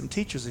we got some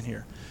teachers in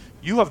here.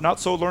 You have not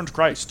so learned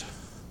Christ.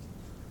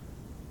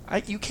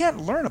 You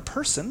can't learn a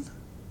person.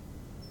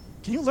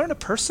 Can you learn a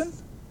person?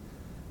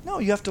 No,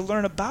 you have to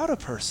learn about a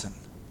person.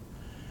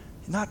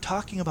 You're not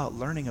talking about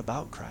learning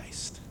about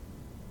Christ.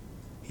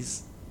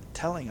 He's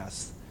telling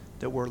us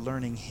that we're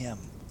learning him.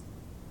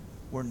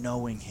 We're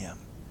knowing him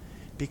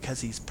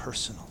because he's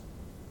personal.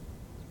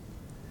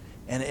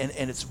 And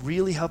it's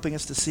really helping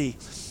us to see,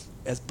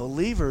 as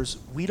believers,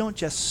 we don't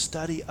just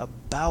study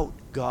about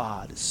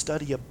God,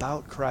 study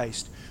about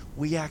Christ.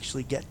 We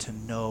actually get to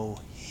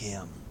know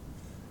him.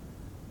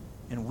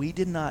 And we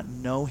did not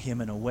know him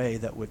in a way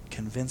that would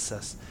convince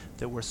us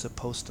that we're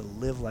supposed to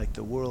live like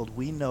the world.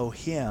 We know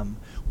him,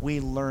 we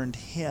learned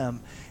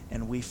him,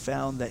 and we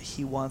found that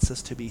he wants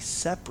us to be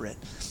separate.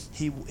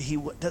 He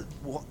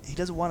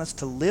doesn't want us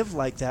to live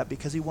like that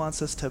because he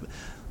wants us to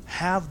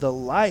have the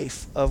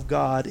life of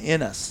God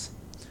in us.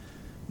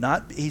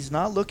 He's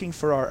not looking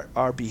for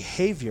our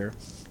behavior.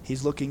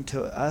 He's looking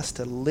to us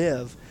to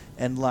live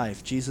in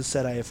life. Jesus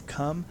said, I have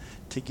come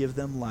to give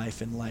them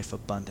life and life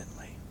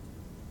abundantly.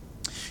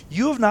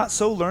 You have not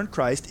so learned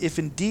Christ, if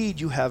indeed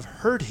you have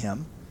heard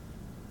him.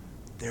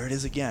 There it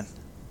is again.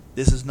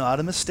 This is not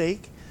a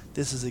mistake.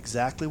 This is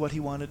exactly what he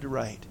wanted to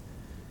write.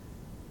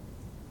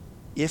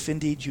 If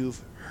indeed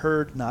you've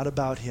heard not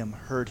about him,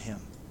 heard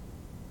him.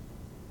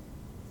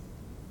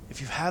 If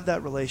you have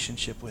that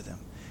relationship with him,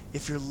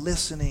 if you're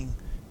listening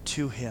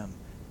to him,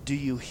 do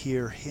you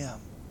hear him?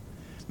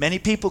 Many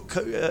people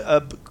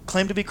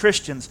claim to be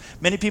Christians.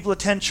 Many people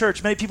attend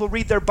church. Many people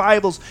read their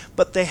Bibles,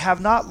 but they have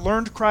not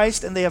learned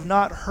Christ and they have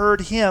not heard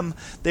him.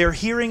 They are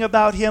hearing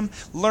about him,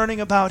 learning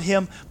about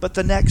him, but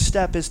the next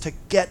step is to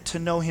get to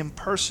know him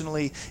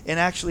personally and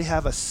actually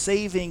have a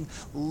saving,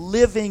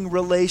 living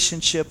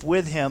relationship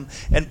with him.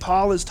 And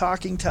Paul is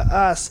talking to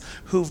us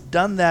who've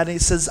done that, and he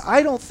says,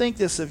 I don't think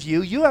this of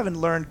you. You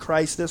haven't learned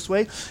Christ this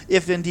way.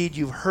 If indeed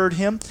you've heard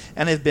him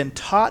and have been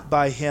taught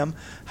by him,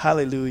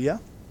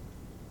 hallelujah,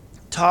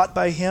 taught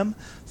by him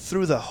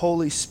through the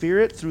Holy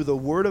Spirit, through the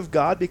Word of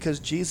God, because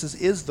Jesus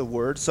is the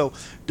Word. So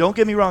don't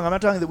get me wrong, I'm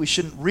not talking that we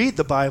shouldn't read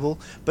the Bible,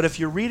 but if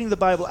you're reading the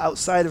Bible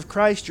outside of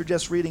Christ, you're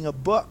just reading a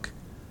book.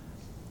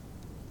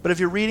 But if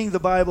you're reading the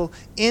Bible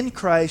in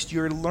Christ,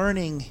 you're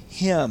learning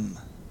him.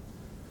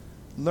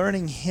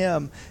 Learning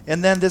him.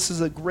 And then this is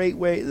a great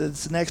way,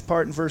 this next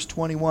part in verse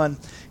 21,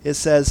 it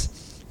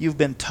says, you've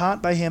been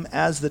taught by him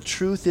as the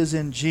truth is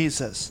in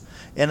Jesus.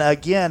 And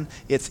again,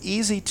 it's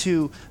easy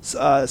to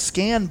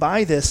scan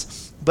by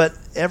this, but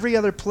every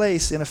other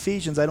place in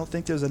Ephesians, I don't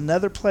think there's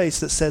another place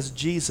that says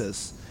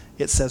Jesus.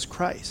 It says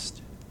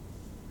Christ.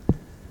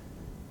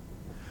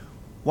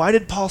 Why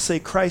did Paul say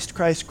Christ,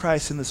 Christ,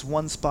 Christ in this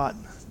one spot,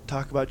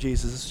 talk about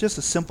Jesus? It's just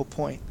a simple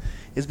point.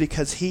 Is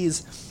because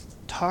he's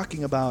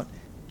talking about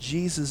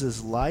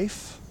Jesus'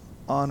 life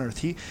on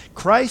earth.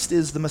 Christ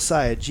is the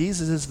Messiah.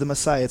 Jesus is the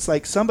Messiah. It's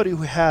like somebody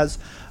who has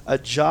a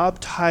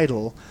job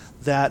title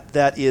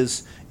that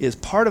is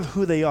part of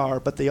who they are,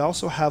 but they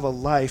also have a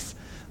life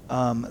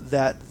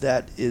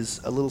that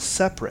is a little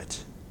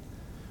separate.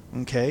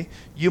 Okay?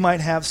 You might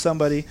have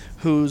somebody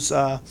who's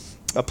a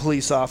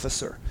police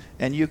officer,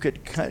 and you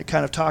could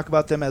kind of talk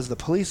about them as the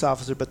police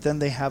officer, but then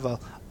they have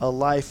a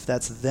life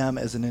that's them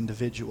as an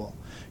individual.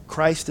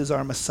 Christ is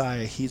our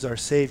Messiah. He's our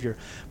Savior.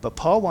 But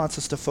Paul wants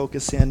us to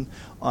focus in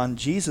on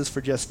Jesus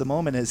for just the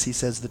moment as he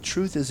says the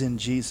truth is in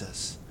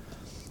Jesus,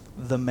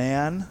 the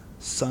man,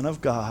 Son of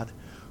God,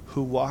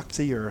 who walked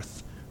the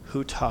earth,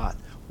 who taught.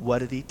 What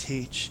did he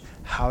teach?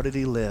 How did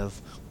he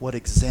live? What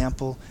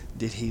example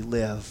did he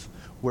live?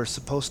 We're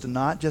supposed to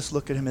not just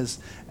look at him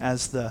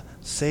as the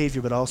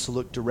Savior, but also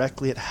look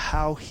directly at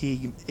how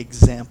he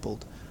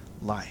exampled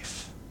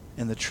life.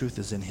 And the truth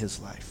is in his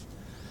life.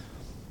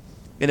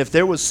 And if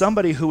there was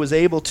somebody who was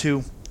able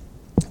to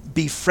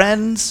be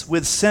friends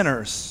with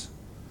sinners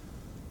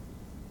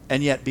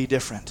and yet be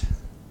different, it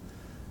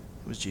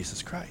was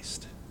Jesus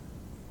Christ.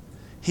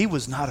 He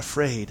was not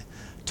afraid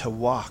to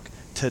walk,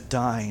 to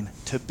dine,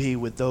 to be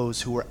with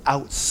those who were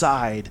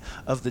outside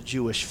of the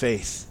Jewish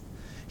faith.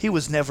 He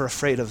was never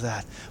afraid of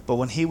that. But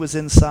when he was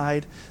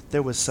inside,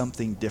 there was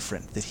something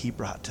different that he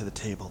brought to the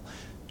table.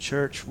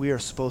 Church, we are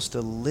supposed to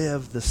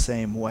live the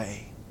same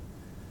way.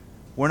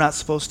 We're not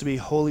supposed to be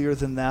holier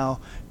than thou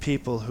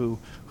people who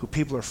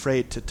people are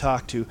afraid to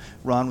talk to.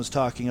 Ron was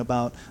talking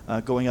about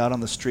going out on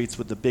the streets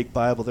with the big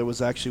Bible. There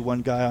was actually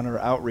one guy on our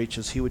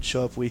outreaches. He would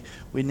show up. We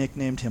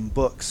nicknamed him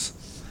Books,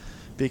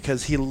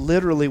 because he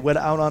literally went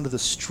out onto the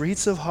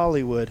streets of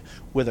Hollywood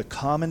with a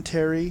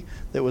commentary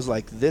that was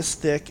like this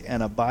thick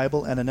and a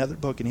Bible and another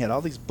book. And he had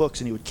all these books,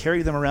 and he would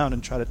carry them around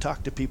and try to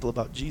talk to people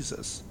about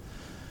Jesus.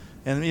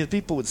 And the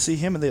people would see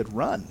him and they'd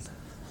run.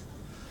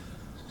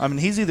 I mean,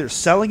 he's either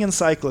selling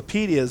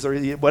encyclopedias or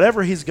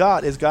whatever he's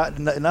got has got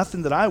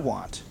nothing that I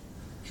want.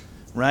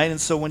 Right? And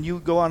so when you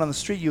go out on the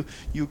street,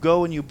 you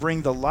go and you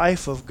bring the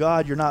life of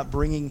God. You're not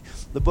bringing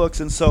the books.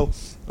 And so,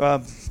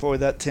 boy,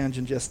 that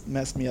tangent just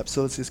messed me up.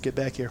 So let's just get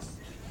back here.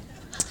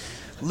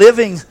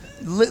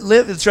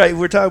 That's right.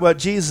 We're talking about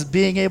Jesus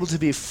being able to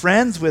be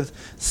friends with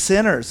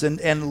sinners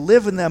and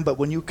live in them. But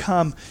when you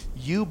come,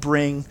 you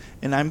bring,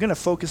 and I'm going to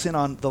focus in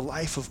on the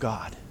life of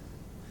God.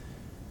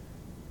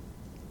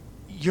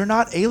 You're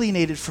not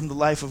alienated from the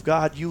life of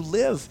God. You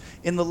live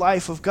in the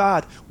life of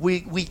God.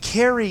 We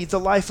carry the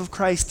life of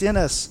Christ in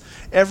us.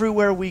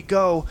 Everywhere we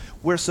go,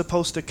 we're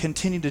supposed to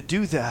continue to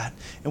do that.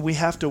 And we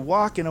have to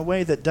walk in a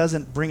way that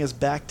doesn't bring us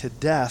back to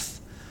death,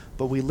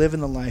 but we live in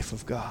the life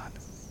of God.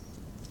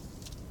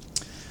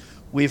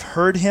 We've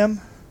heard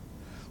him.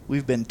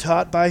 We've been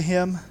taught by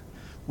him.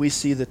 We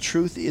see the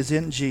truth is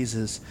in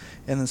Jesus.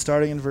 And then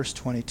starting in verse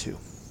 22.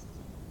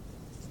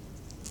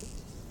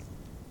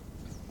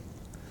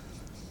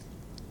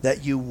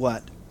 That you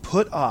what?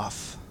 Put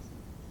off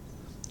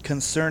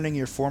concerning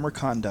your former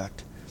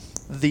conduct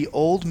the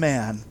old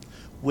man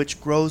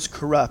which grows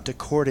corrupt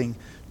according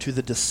to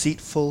the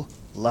deceitful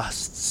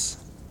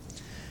lusts.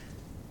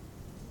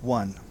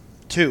 1.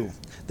 2.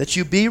 That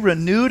you be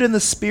renewed in the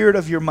spirit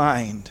of your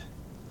mind.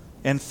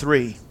 and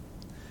 3,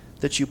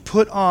 that you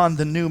put on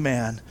the new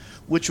man,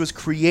 which was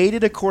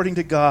created according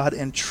to God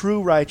in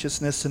true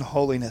righteousness and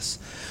holiness.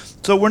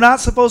 So we're not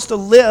supposed to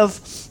live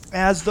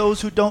as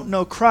those who don't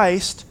know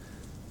Christ.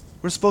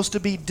 We're supposed to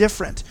be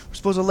different. We're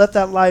supposed to let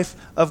that life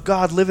of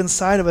God live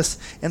inside of us.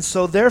 And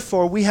so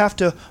therefore we have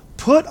to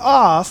put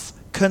off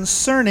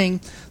concerning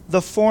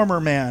the former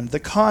man, the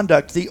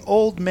conduct, the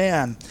old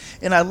man.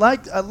 And I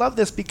love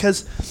this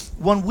because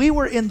when we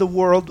were in the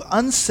world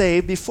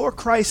unsaved, before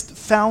Christ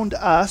found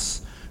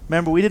us,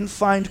 remember we didn't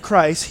find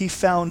Christ, he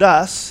found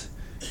us.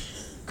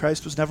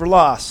 Christ was never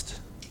lost.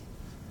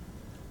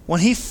 When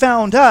he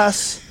found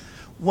us,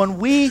 when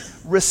we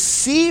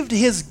received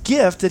his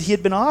gift that he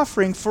had been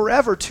offering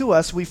forever to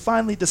us, we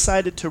finally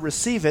decided to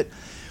receive it.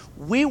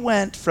 We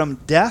went from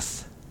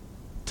death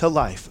to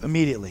life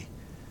immediately.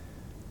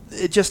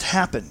 It just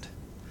happened.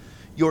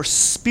 Your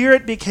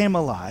spirit became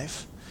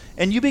alive,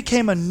 and you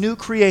became a new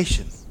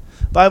creation.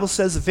 The Bible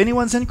says if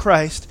anyone's in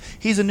Christ,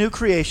 he's a new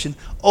creation.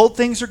 Old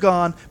things are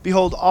gone.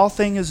 Behold, all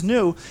things is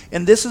new.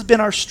 And this has been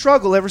our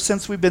struggle ever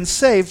since we've been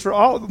saved for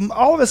all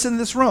of us in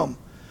this room.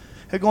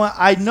 They're going,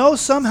 I know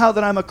somehow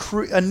that I'm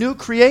a new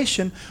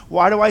creation.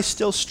 Why do I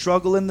still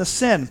struggle in the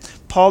sin?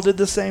 Paul did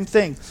the same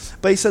thing.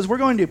 But he says we're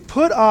going to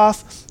put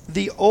off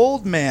the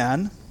old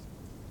man,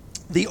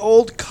 the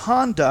old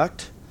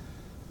conduct.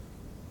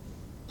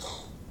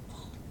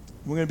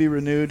 We're going to be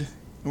renewed, and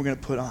we're going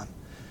to put on.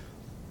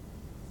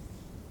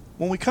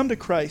 When we come to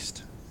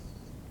Christ,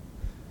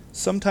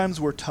 sometimes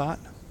we're taught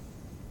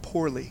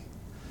poorly.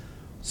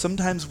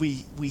 Sometimes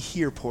we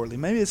hear poorly.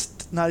 Maybe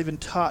it's not even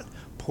taught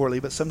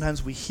poorly, but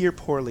sometimes we hear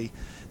poorly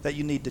that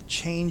you need to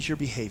change your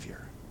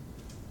behavior.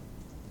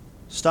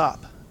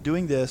 Stop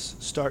doing this,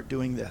 start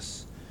doing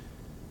this.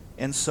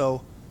 And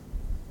so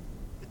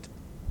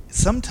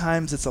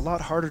sometimes it's a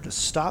lot harder to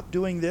stop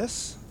doing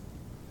this,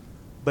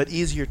 but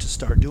easier to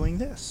start doing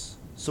this.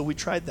 So we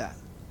tried that.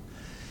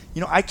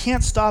 You know, I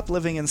can't stop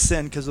living in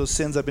sin because those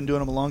sins, I've been doing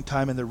them a long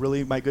time and they're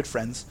really my good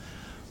friends.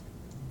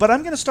 But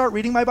I'm going to start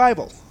reading my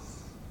Bible.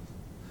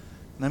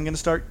 And I'm going to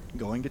start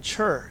going to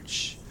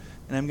church.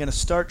 And I'm going to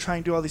start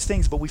trying to do all these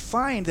things. But we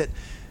find that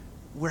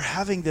we're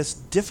having this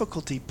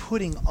difficulty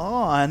putting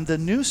on the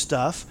new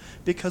stuff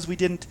because we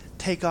didn't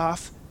take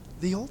off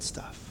the old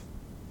stuff.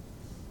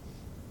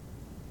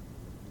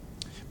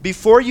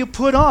 Before you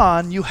put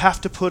on, you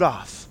have to put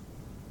off.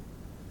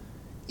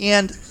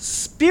 And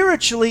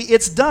spiritually,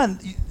 it's done.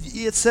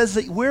 It says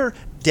that we're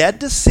dead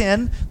to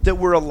sin, that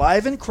we're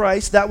alive in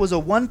Christ. That was a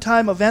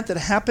one-time event that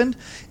happened,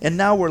 and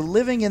now we're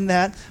living in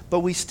that,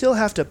 but we still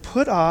have to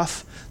put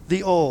off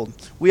the old.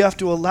 We have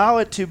to allow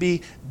it to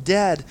be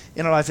dead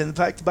in our life. In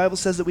fact, the Bible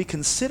says that we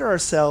consider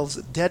ourselves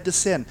dead to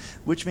sin,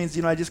 which means,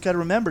 I just got to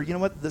remember,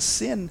 what? The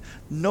sin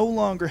no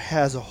longer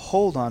has a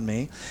hold on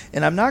me,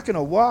 and I'm not going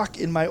to walk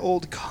in my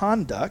old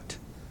conduct.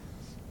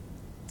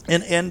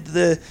 And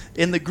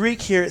in the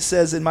Greek here, it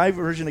says, in my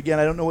version, again,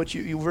 I don't know what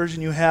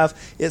version you have,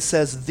 it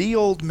says, the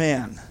old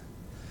man.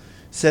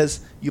 It says,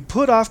 you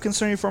put off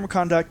concerning your former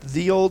conduct,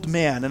 the old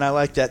man. And I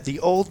like that, the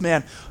old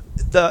man.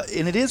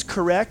 And it is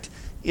correct.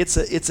 It's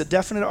a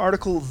definite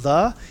article,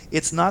 the.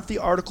 It's not the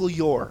article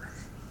your.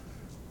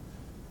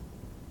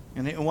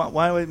 And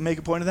why do I make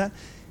a point of that?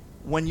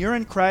 When you're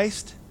in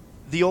Christ,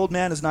 the old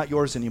man is not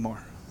yours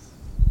anymore.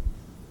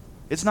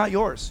 It's not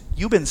yours.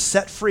 You've been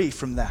set free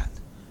from that.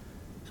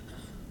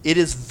 It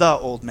is the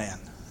old man.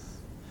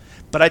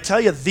 But I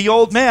tell you, the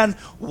old man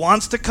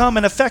wants to come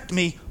and affect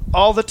me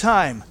all the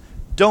time.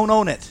 Don't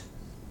own it.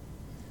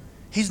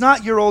 He's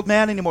not your old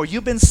man anymore.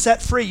 You've been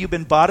set free. You've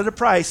been bought at a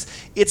price.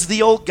 It's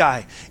the old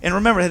guy. And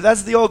remember,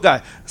 that's the old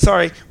guy.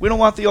 Sorry, we don't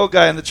want the old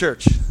guy in the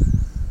church.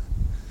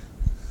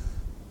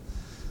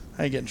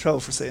 I get in trouble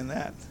for saying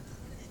that.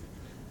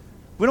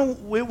 We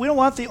don't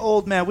want the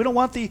old man. We don't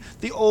want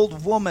the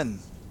old woman.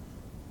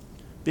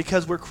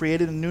 Because we're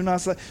created in new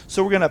life.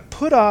 So we're going to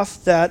put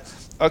off that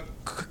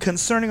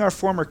concerning our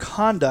former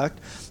conduct.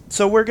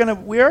 So we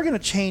are going to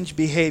change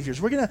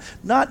behaviors. We're going to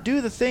not do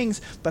the things,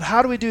 but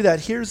how do we do that?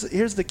 Here's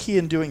the key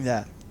in doing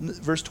that.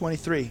 Verse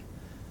 23.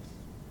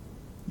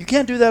 You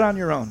can't do that on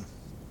your own.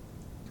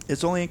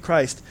 It's only in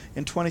Christ.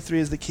 And 23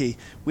 is the key.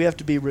 We have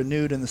to be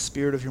renewed in the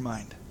spirit of your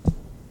mind.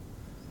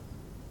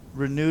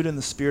 Renewed in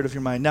the spirit of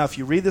your mind. Now, if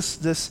you read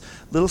this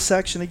little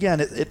section again,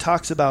 it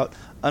talks about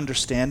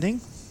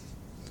understanding.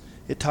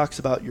 It talks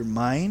about your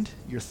mind,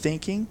 your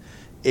thinking,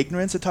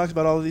 ignorance. It talks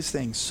about all of these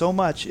things. So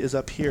much is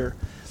up here.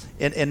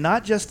 And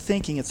not just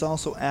thinking, it's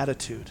also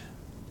attitude.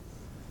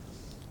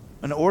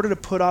 In order to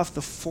put off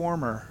the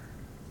former,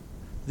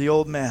 the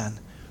old man,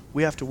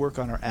 we have to work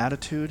on our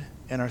attitude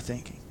and our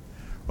thinking.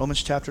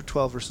 Romans chapter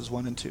 12, verses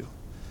 1 and 2.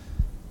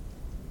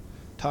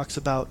 Talks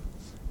about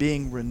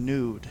being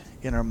renewed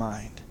in our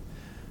mind.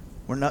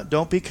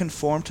 Don't be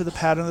conformed to the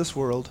pattern of this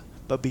world,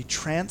 but be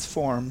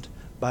transformed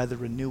by the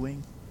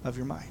renewing of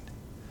your mind.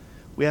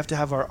 We have to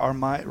have our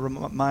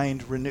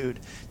mind renewed.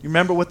 You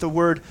remember what the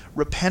word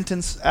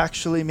repentance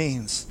actually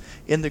means.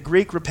 In the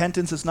Greek,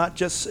 repentance is not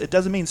just, it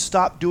doesn't mean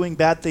stop doing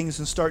bad things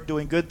and start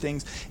doing good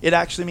things. It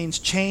actually means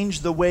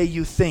change the way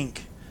you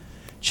think.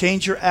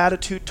 Change your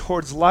attitude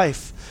towards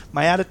life.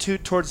 My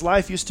attitude towards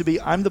life used to be,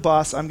 I'm the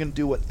boss, I'm going to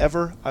do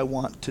whatever I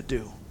want to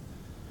do.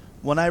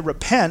 When I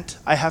repent,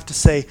 I have to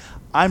say,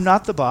 I'm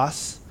not the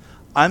boss,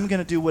 I'm going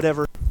to do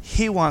whatever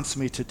he wants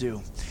me to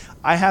do.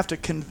 I have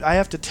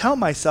to tell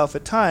myself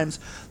at times,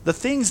 the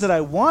things that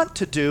I want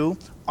to do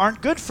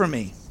aren't good for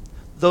me,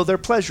 though they're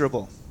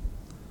pleasurable.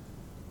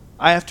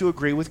 I have to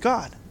agree with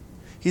God.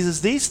 He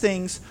says, these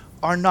things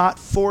are not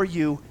for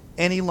you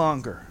any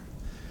longer.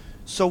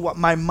 So what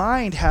my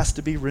mind has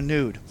to be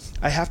renewed.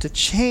 I have to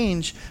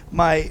change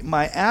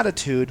my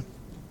attitude.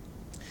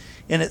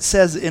 And it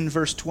says in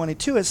verse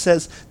 22, it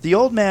says, the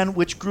old man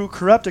which grew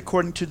corrupt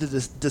according to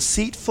the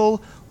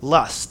deceitful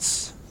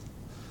lusts.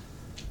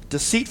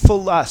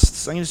 Deceitful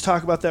lusts. I'm going to just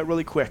talk about that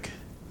really quick.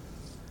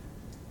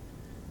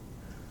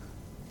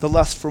 The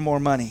lust for more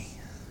money.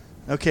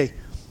 Okay,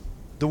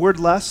 the word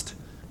lust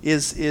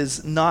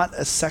is not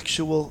a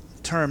sexual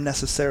term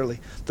necessarily.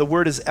 The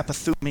word is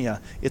epithumia.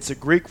 It's a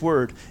Greek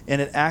word,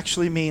 and it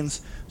actually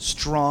means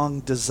strong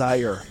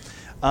desire.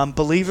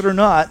 Believe it or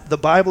not, the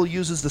Bible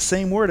uses the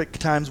same word at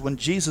times when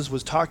Jesus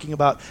was talking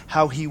about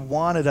how he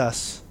wanted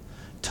us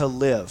to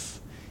live.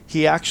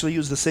 He actually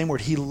used the same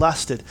word. He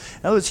lusted.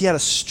 In other words, he had a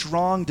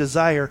strong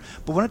desire.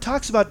 But when it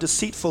talks about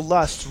deceitful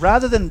lusts,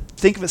 rather than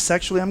think of it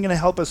sexually, I'm going to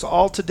help us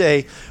all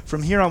today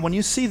from here on. When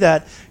you see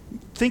that,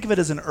 think of it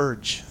as an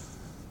urge.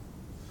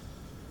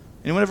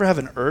 Anyone ever have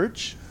an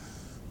urge?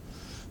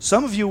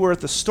 Some of you were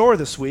at the store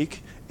this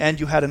week and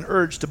you had an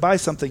urge to buy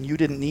something you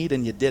didn't need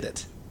and you did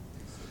it.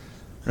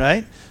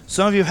 Right?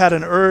 Some of you had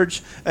an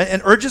urge,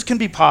 and urges can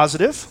be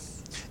positive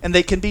and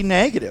they can be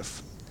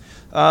negative.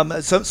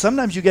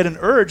 Sometimes you get an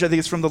urge, I think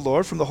it's from the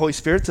Lord, from the Holy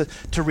Spirit,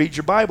 to read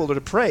your Bible or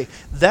to pray.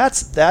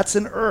 That's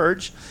an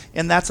urge,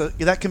 and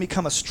that can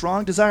become a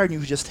strong desire, and you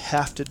just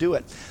have to do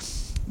it.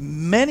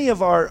 Many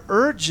of our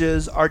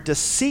urges are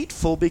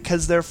deceitful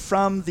because they're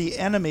from the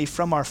enemy,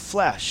 from our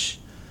flesh.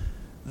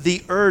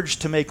 The urge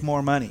to make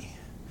more money.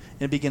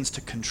 And it begins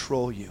to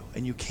control you,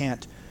 and you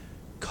can't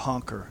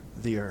conquer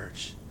the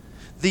urge.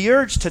 The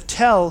urge to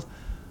tell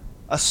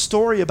a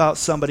story about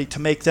somebody to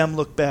make them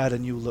look bad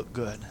and you look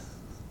good.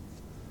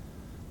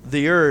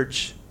 The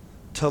urge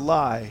to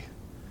lie,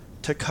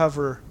 to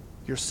cover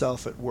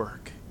yourself at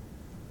work.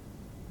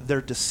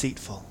 They're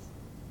deceitful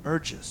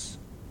urges.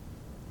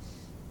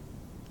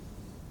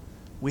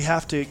 We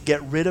have to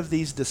get rid of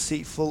these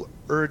deceitful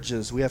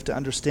urges. We have to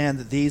understand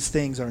that these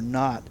things are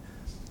not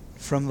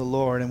from the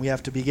Lord, and we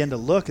have to begin to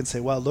look and say,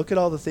 wow, look at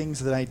all the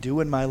things that I do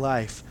in my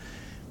life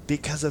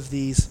because of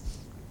these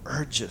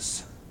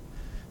urges.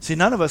 See,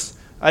 none of us,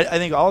 I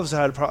think all of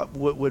us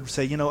would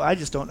say,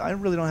 I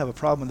really don't have a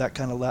problem with that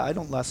kind of lust. I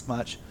don't lust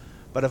much.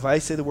 But if I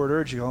say the word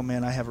urge, you go, oh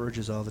man, I have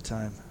urges all the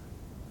time.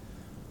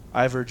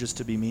 I have urges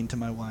to be mean to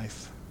my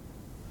wife.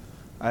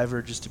 I have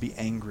urges to be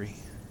angry.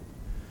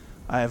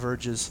 I have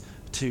urges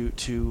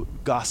to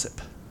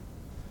gossip.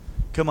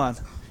 Come on,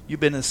 you've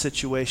been in a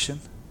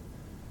situation.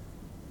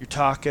 You're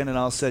talking, and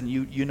all of a sudden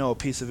you know a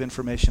piece of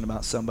information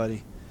about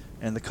somebody,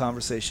 and the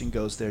conversation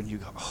goes there, and you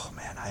go, oh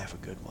man, I have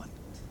a good one.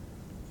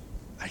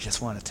 I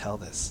just want to tell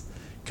this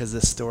because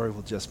this story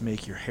will just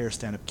make your hair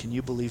stand up. Can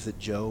you believe that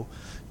Joe,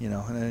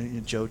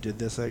 Joe did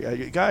this?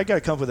 I got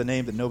to come up with a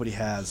name that nobody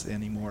has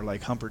anymore,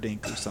 like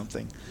Humperdinck or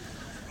something.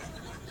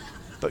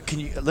 But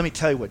let me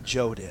tell you what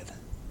Joe did.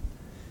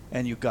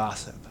 And you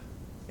gossip.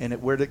 And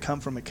where did it come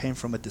from? It came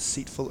from a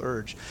deceitful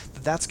urge.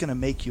 That's going to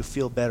make you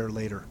feel better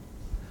later.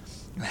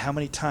 And how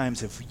many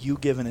times have you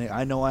given,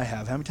 I know I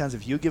have, how many times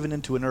have you given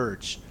into an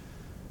urge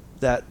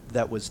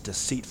that was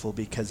deceitful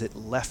because it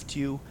left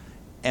you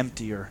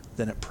emptier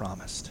than it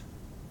promised?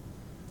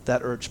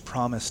 That urge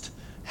promised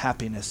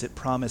happiness. It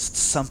promised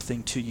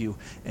something to you,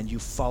 and you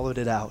followed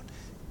it out,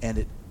 and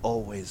it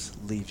always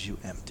leaves you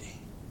empty.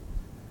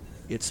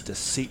 It's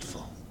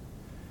deceitful.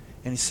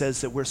 And he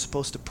says that we're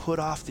supposed to put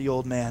off the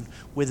old man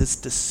with his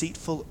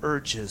deceitful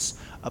urges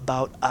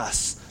about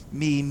us.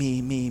 Me,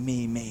 me, me,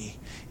 me, me.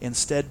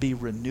 Instead, be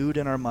renewed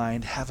in our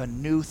mind, have a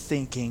new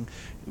thinking.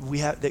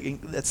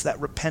 That's that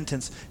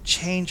repentance.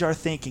 Change our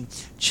thinking,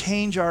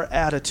 change our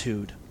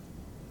attitude.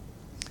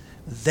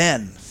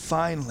 Then,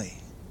 finally,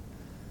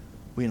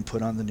 we can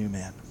put on the new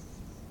man.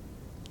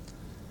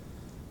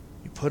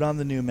 You put on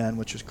the new man,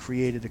 which was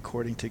created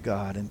according to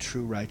God in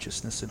true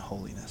righteousness and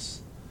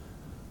holiness.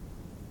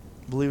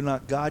 Believe it or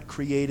not, God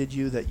created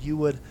you that you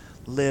would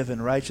live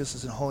in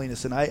righteousness and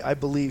holiness. And I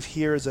believe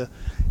here is a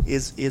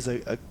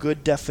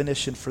good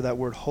definition for that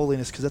word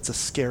holiness, because that's a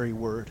scary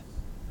word.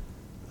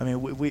 I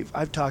mean,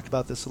 I've talked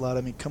about this a lot.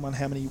 I mean, come on,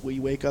 how many we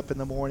wake up in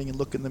the morning and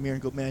look in the mirror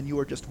and go, man, you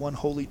are just one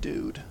holy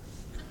dude.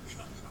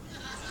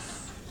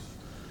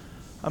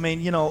 I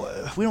mean, we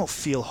don't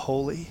feel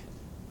holy.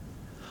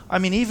 I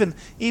mean,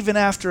 even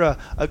after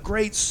a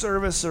great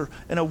service or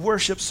in a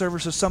worship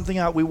service or something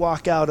out, we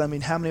walk out. I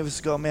mean, how many of us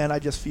go, man, I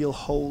just feel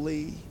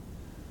holy?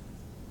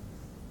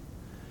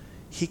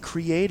 He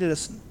created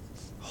us.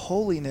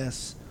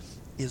 Holiness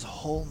is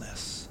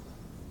wholeness.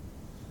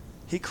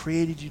 He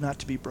created you not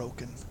to be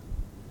broken.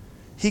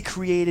 He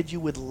created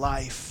you with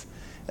life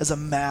as a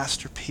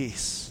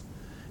masterpiece.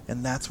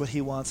 And that's what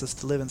he wants us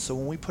to live in. So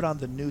when we put on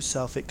the new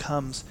self, it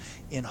comes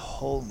in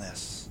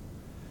wholeness.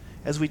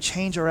 As we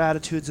change our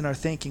attitudes and our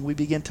thinking, we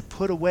begin to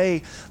put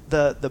away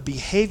the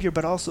behavior,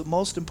 but also,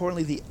 most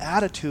importantly, the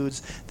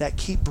attitudes that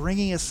keep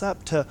bringing us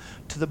up to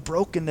the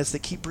brokenness,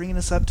 that keep bringing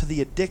us up to the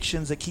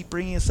addictions, that keep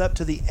bringing us up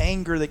to the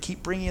anger, that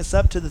keep bringing us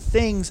up to the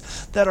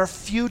things that are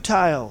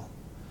futile.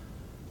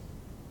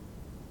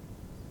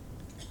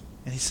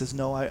 And he says,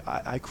 no,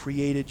 I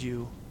created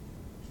you,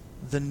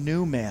 the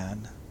new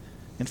man.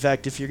 In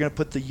fact, if you're going to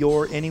put the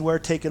your anywhere,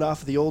 take it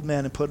off of the old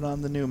man and put it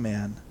on the new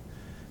man,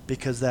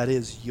 because that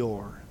is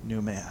your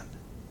new man.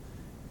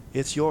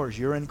 It's yours.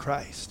 You're in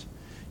Christ.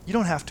 You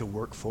don't have to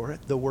work for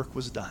it. The work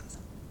was done.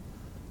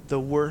 The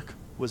work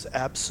was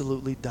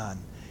absolutely done.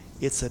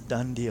 It's a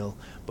done deal.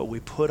 But we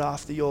put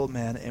off the old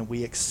man and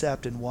we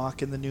accept and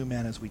walk in the new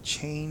man as we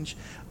change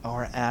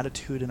our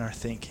attitude and our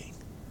thinking.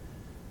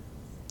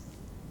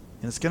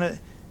 And it's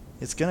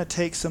gonna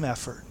take some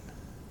effort.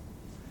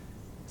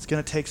 It's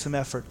gonna take some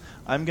effort.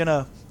 I'm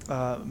gonna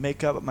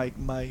make up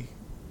my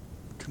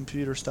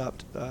computer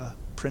stopped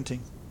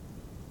printing.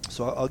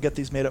 So I'll get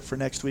these made up for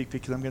next week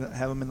because I'm going to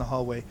have them in the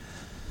hallway.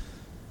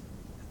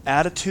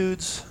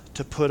 Attitudes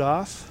to put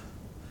off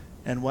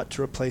and what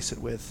to replace it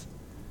with.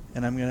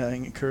 And I'm going to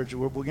encourage you.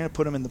 We're going to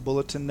put them in the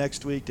bulletin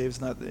next week. Dave's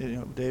not,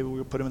 Dave, we're going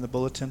to put them in the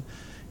bulletin.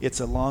 It's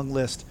a long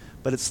list,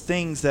 but it's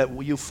things that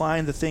you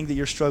find the thing that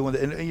you're struggling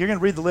with. And you're going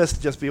to read the list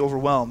and just be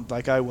overwhelmed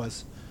like I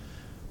was.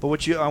 But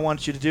what I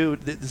want you to do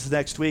this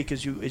next week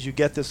as you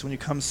get this when you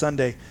come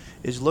Sunday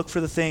is look for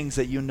the things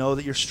that you know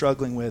that you're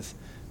struggling with.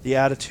 The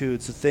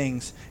attitudes, the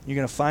things. You're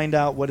going to find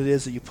out what it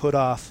is that you put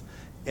off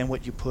and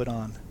what you put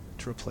on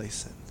to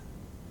replace it.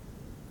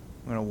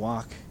 We're going to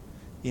walk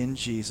in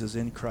Jesus,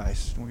 in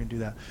Christ. And we're going to do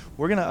that.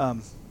 We're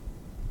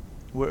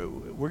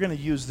going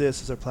to use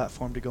this as our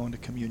platform to go into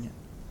communion.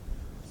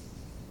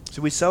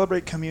 So we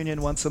celebrate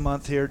communion once a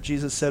month here.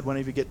 Jesus said,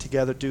 whenever you get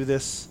together, do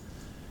this.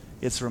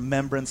 It's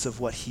remembrance of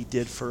what he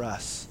did for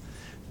us.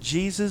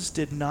 Jesus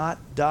did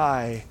not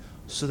die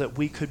so that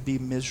we could be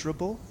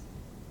miserable.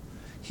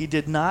 He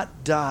did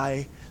not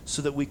die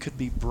so that we could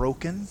be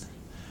broken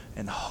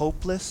and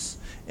hopeless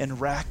and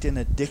racked in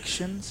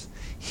addictions.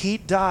 He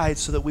died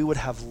so that we would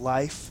have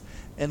life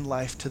and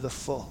life to the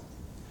full.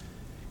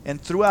 And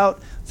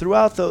throughout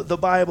the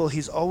Bible,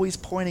 he's always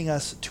pointing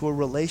us to a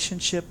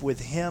relationship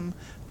with him,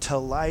 to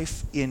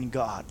life in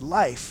God.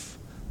 Life,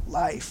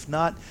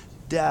 not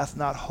death,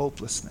 not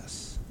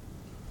hopelessness.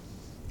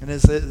 And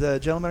as the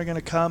gentlemen are going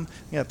to come,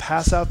 I'm going to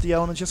pass out the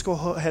elements. Just go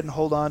ahead and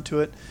hold on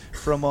to it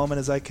for a moment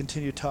as I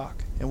continue to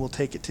talk, and we'll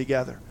take it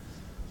together.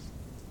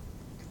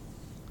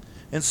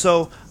 And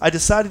so I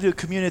decided to do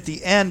communion at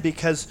the end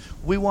because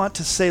we want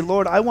to say,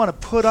 Lord, I want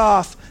to put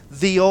off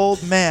the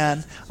old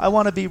man. I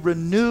want to be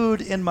renewed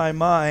in my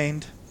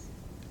mind,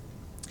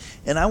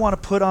 and I want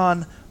to put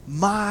on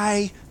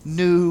my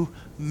new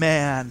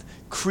man,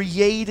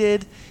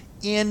 created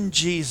in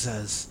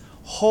Jesus,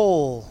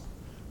 whole,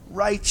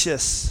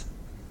 righteous.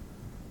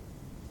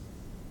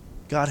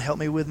 God, help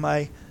me with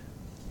my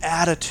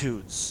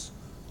attitudes.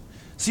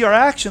 See, our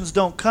actions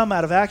don't come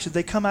out of actions.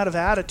 They come out of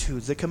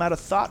attitudes. They come out of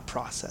thought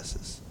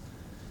processes.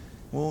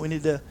 Well, we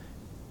need to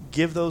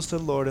give those to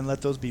the Lord and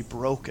let those be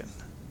broken.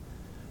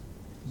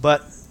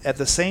 But at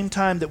the same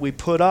time that we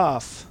put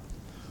off,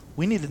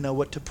 we need to know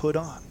what to put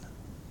on.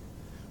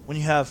 When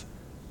you have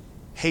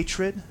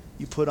hatred,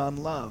 you put on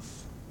love.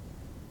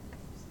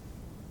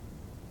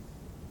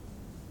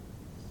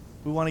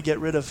 We want to get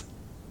rid of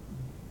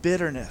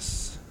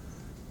bitterness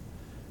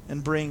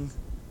and bring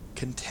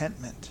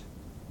contentment.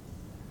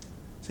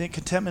 See,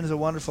 contentment is a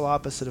wonderful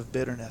opposite of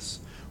bitterness.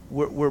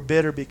 We're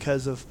bitter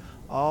because of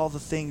all the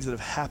things that have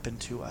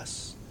happened to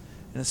us.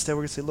 And instead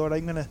we're going to say, Lord,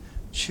 I'm going to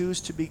choose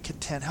to be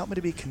content. Help me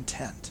to be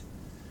content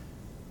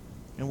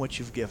in what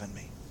you've given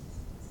me.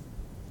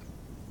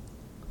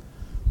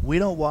 We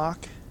don't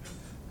walk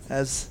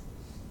as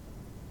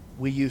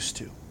we used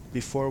to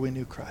before we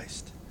knew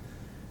Christ.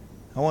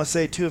 I want to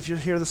say, too, if you're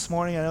here this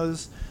morning, I know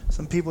there's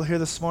some people here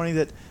this morning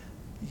that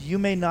you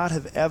may not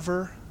have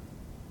ever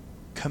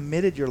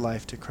committed your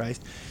life to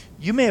Christ.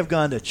 You may have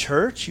gone to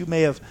church. You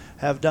may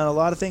have done a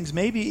lot of things.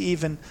 Maybe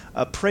even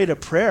prayed a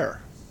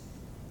prayer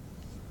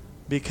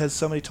because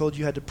somebody told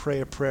you had to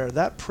pray a prayer.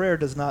 That prayer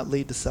does not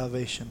lead to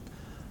salvation.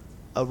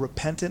 A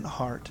repentant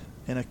heart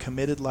and a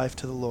committed life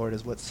to the Lord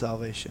is what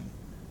salvation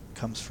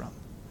comes from.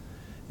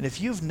 And if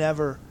you've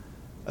never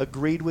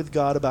agreed with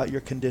God about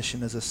your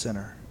condition as a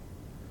sinner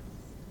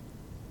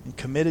and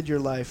committed your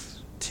life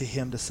to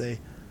him to say,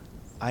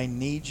 I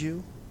need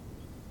you,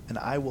 and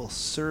I will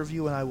serve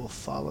you, and I will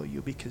follow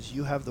you because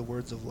you have the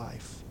words of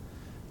life,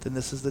 then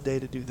this is the day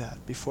to do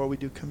that before we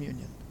do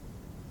communion.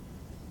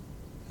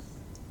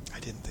 I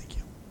didn't thank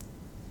you.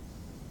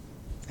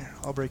 Here,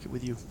 I'll break it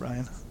with you,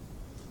 Brian.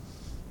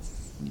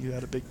 You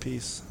had a big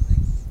piece.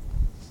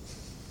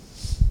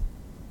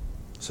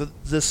 So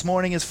this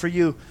morning is for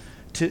you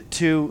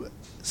to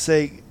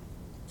say,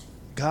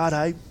 God,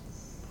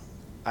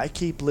 I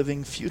keep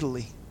living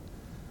futilely.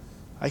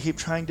 I keep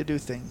trying to do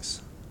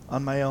things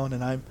on my own,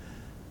 and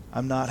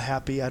I'm not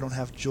happy. I don't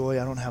have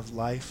joy. I don't have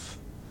life.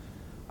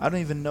 I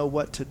don't even know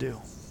what to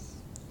do.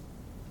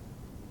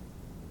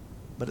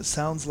 But it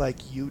sounds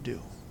like you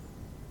do.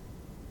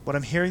 What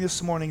I'm hearing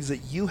this morning is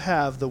that you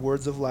have the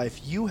words of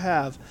life. You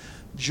have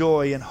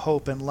joy and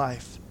hope and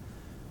life.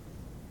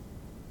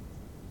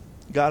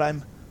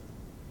 God,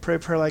 pray a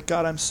prayer like,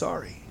 God, I'm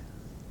sorry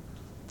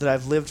that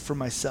I've lived for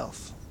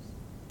myself.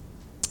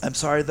 I'm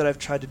sorry that I've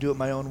tried to do it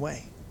my own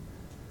way.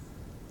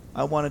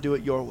 I want to do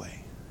it your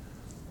way.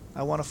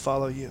 I want to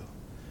follow you.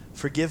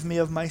 Forgive me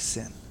of my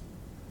sin.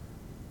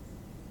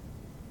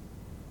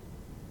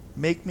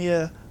 Make me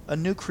a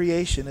new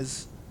creation,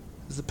 as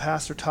the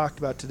pastor talked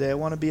about today. I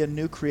want to be a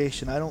new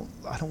creation. I don't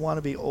want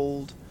to be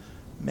old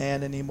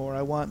man anymore.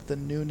 I want the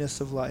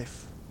newness of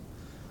life.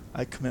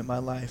 I commit my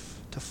life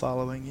to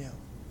following you.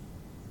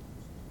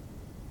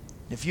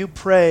 If you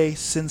pray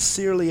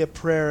sincerely a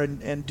prayer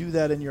and do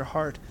that in your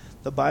heart,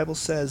 the Bible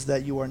says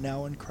that you are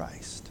now in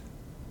Christ.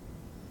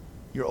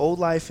 Your old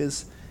life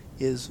is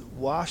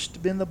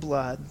washed in the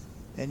blood,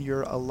 and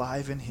you're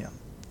alive in him.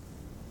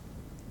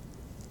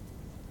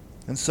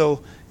 And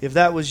so if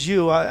that was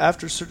you,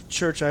 after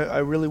church, I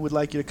really would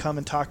like you to come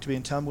and talk to me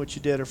and tell me what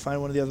you did, or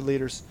find one of the other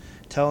leaders,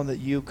 tell them that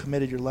you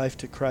committed your life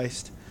to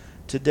Christ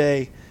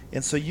today.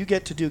 And so you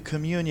get to do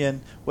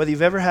communion, whether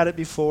you've ever had it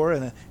before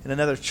in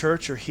another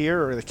church or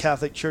here or the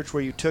Catholic Church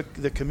where you took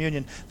the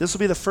communion. This will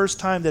be the first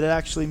time that it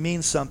actually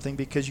means something,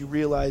 because you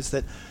realize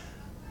that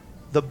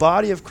the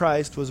body of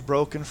Christ was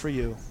broken for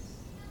you.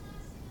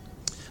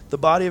 The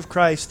body of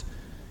Christ,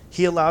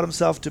 he allowed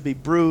himself to be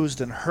bruised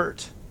and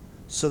hurt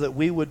so that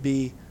we would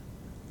be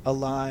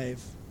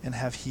alive and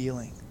have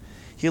healing.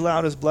 He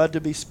allowed his blood to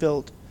be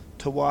spilt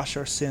to wash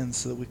our sins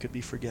so that we could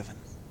be forgiven.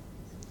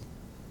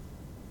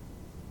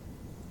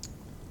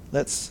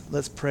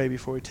 Let's pray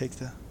before we take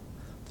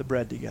the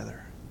bread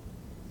together.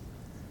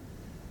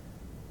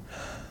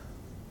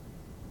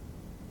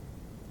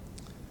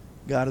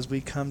 God, as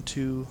we come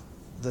to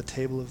the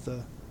table of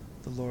the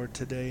Lord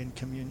today in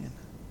communion,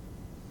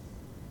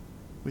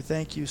 we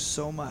thank you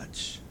so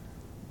much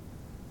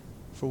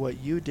for what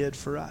you did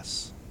for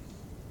us.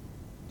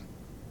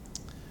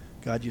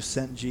 God, you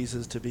sent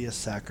Jesus to be a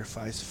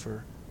sacrifice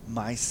for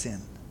my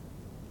sin,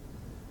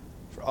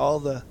 for all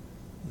the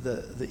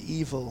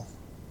evil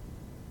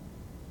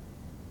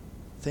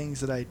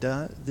things that I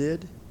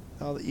did,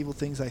 all the evil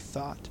things I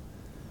thought.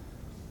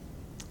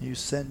 You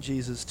sent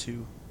Jesus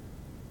to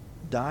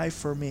die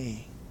for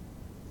me,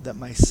 that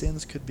my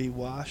sins could be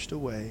washed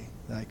away,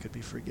 that I could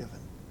be forgiven.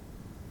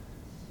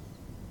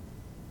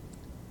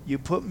 You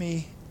put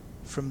me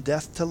from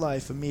death to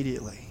life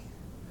immediately.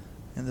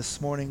 And this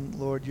morning,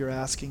 Lord, you're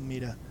asking me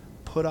to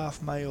put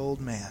off my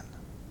old man.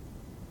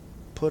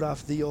 Put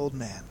off the old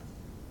man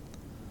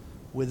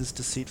with his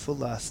deceitful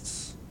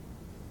lusts.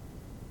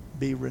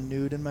 Be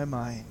renewed in my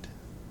mind,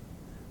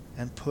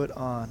 and put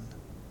on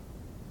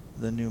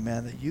the new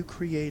man that you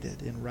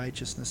created in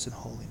righteousness and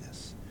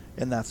holiness.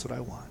 And that's what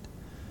I want.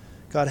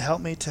 God,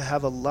 help me to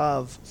have a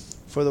love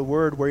for the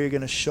word where you're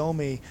going to show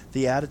me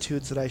the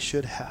attitudes that I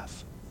should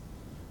have.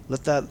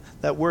 Let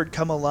that word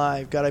come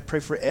alive. God, I pray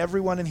for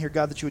everyone in here,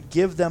 God, that you would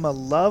give them a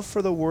love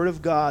for the word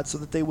of God so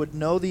that they would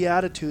know the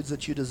attitudes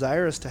that you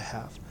desire us to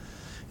have,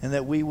 and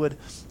that we would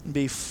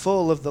be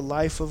full of the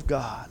life of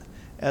God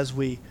as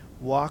we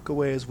walk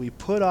away, as we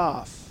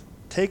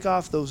take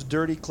off those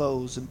dirty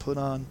clothes and put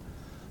on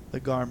the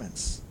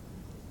garments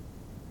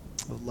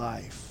of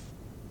life.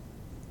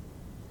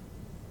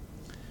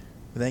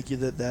 We thank you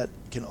that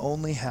can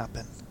only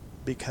happen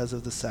because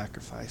of the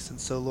sacrifice. And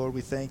so, Lord,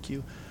 we thank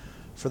you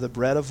for the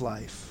bread of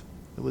life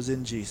that was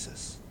in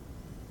Jesus.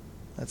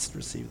 Let's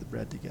receive the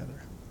bread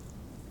together.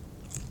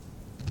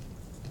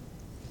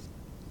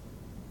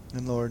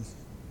 And Lord,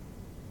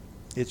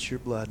 it's your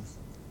blood,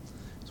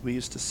 as we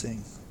used to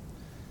sing.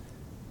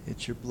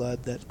 It's your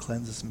blood that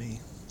cleanses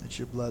me. It's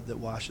your blood that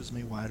washes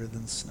me whiter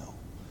than snow.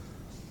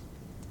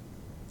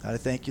 God, I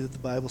thank you that the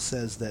Bible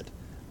says that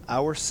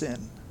our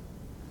sin,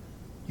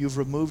 you've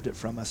removed it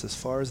from us as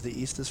far as the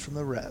east is from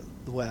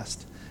the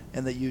west,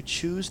 and that you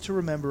choose to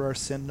remember our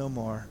sin no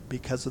more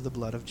because of the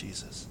blood of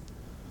Jesus.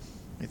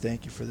 We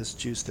thank you for this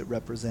juice that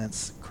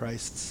represents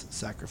Christ's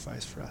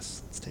sacrifice for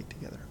us. Let's take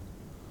together.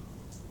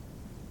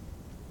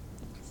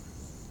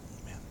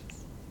 Amen.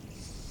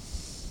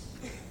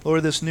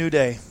 Lord, this new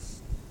day,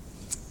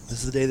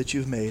 this is the day that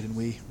you've made, and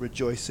we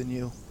rejoice in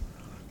you.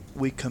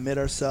 We commit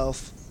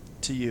ourselves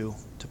to you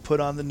to put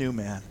on the new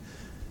man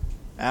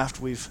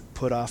after we've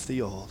put off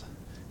the old,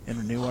 and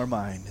renew our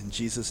mind. In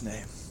Jesus'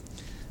 name,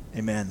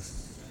 amen.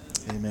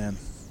 Amen.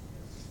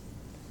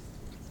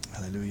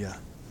 Hallelujah.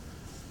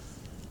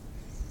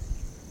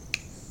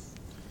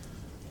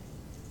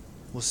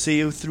 We'll see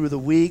you through the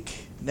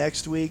week.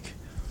 Next week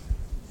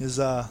is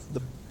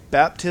the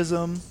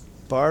baptism,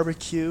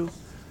 barbecue.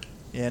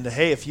 And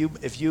hey, if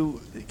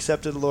you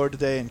accepted the Lord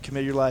today and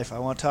committed your life, I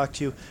want to talk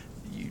to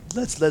you.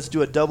 Let's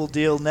do a double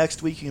deal.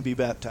 Next week you can be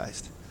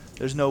baptized.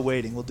 There's no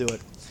waiting. We'll do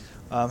it.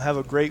 Have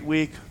a great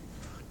week.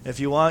 If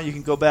you want, you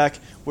can go back.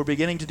 We're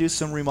beginning to do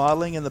some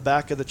remodeling in the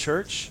back of the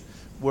church.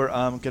 We're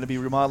going to be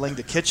remodeling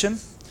the kitchen,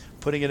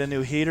 putting in a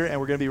new heater, and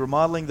we're going to be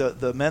remodeling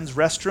the men's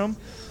restroom.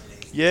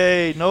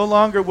 Yay, no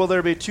longer will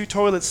there be two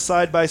toilets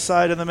side by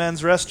side in the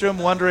men's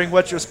restroom, wondering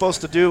what you're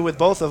supposed to do with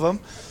both of them.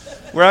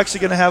 We're actually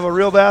going to have a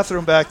real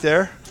bathroom back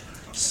there.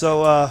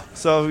 So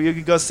you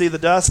can go see the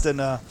dust,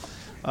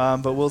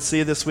 but we'll see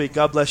you this week.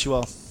 God bless you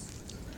all.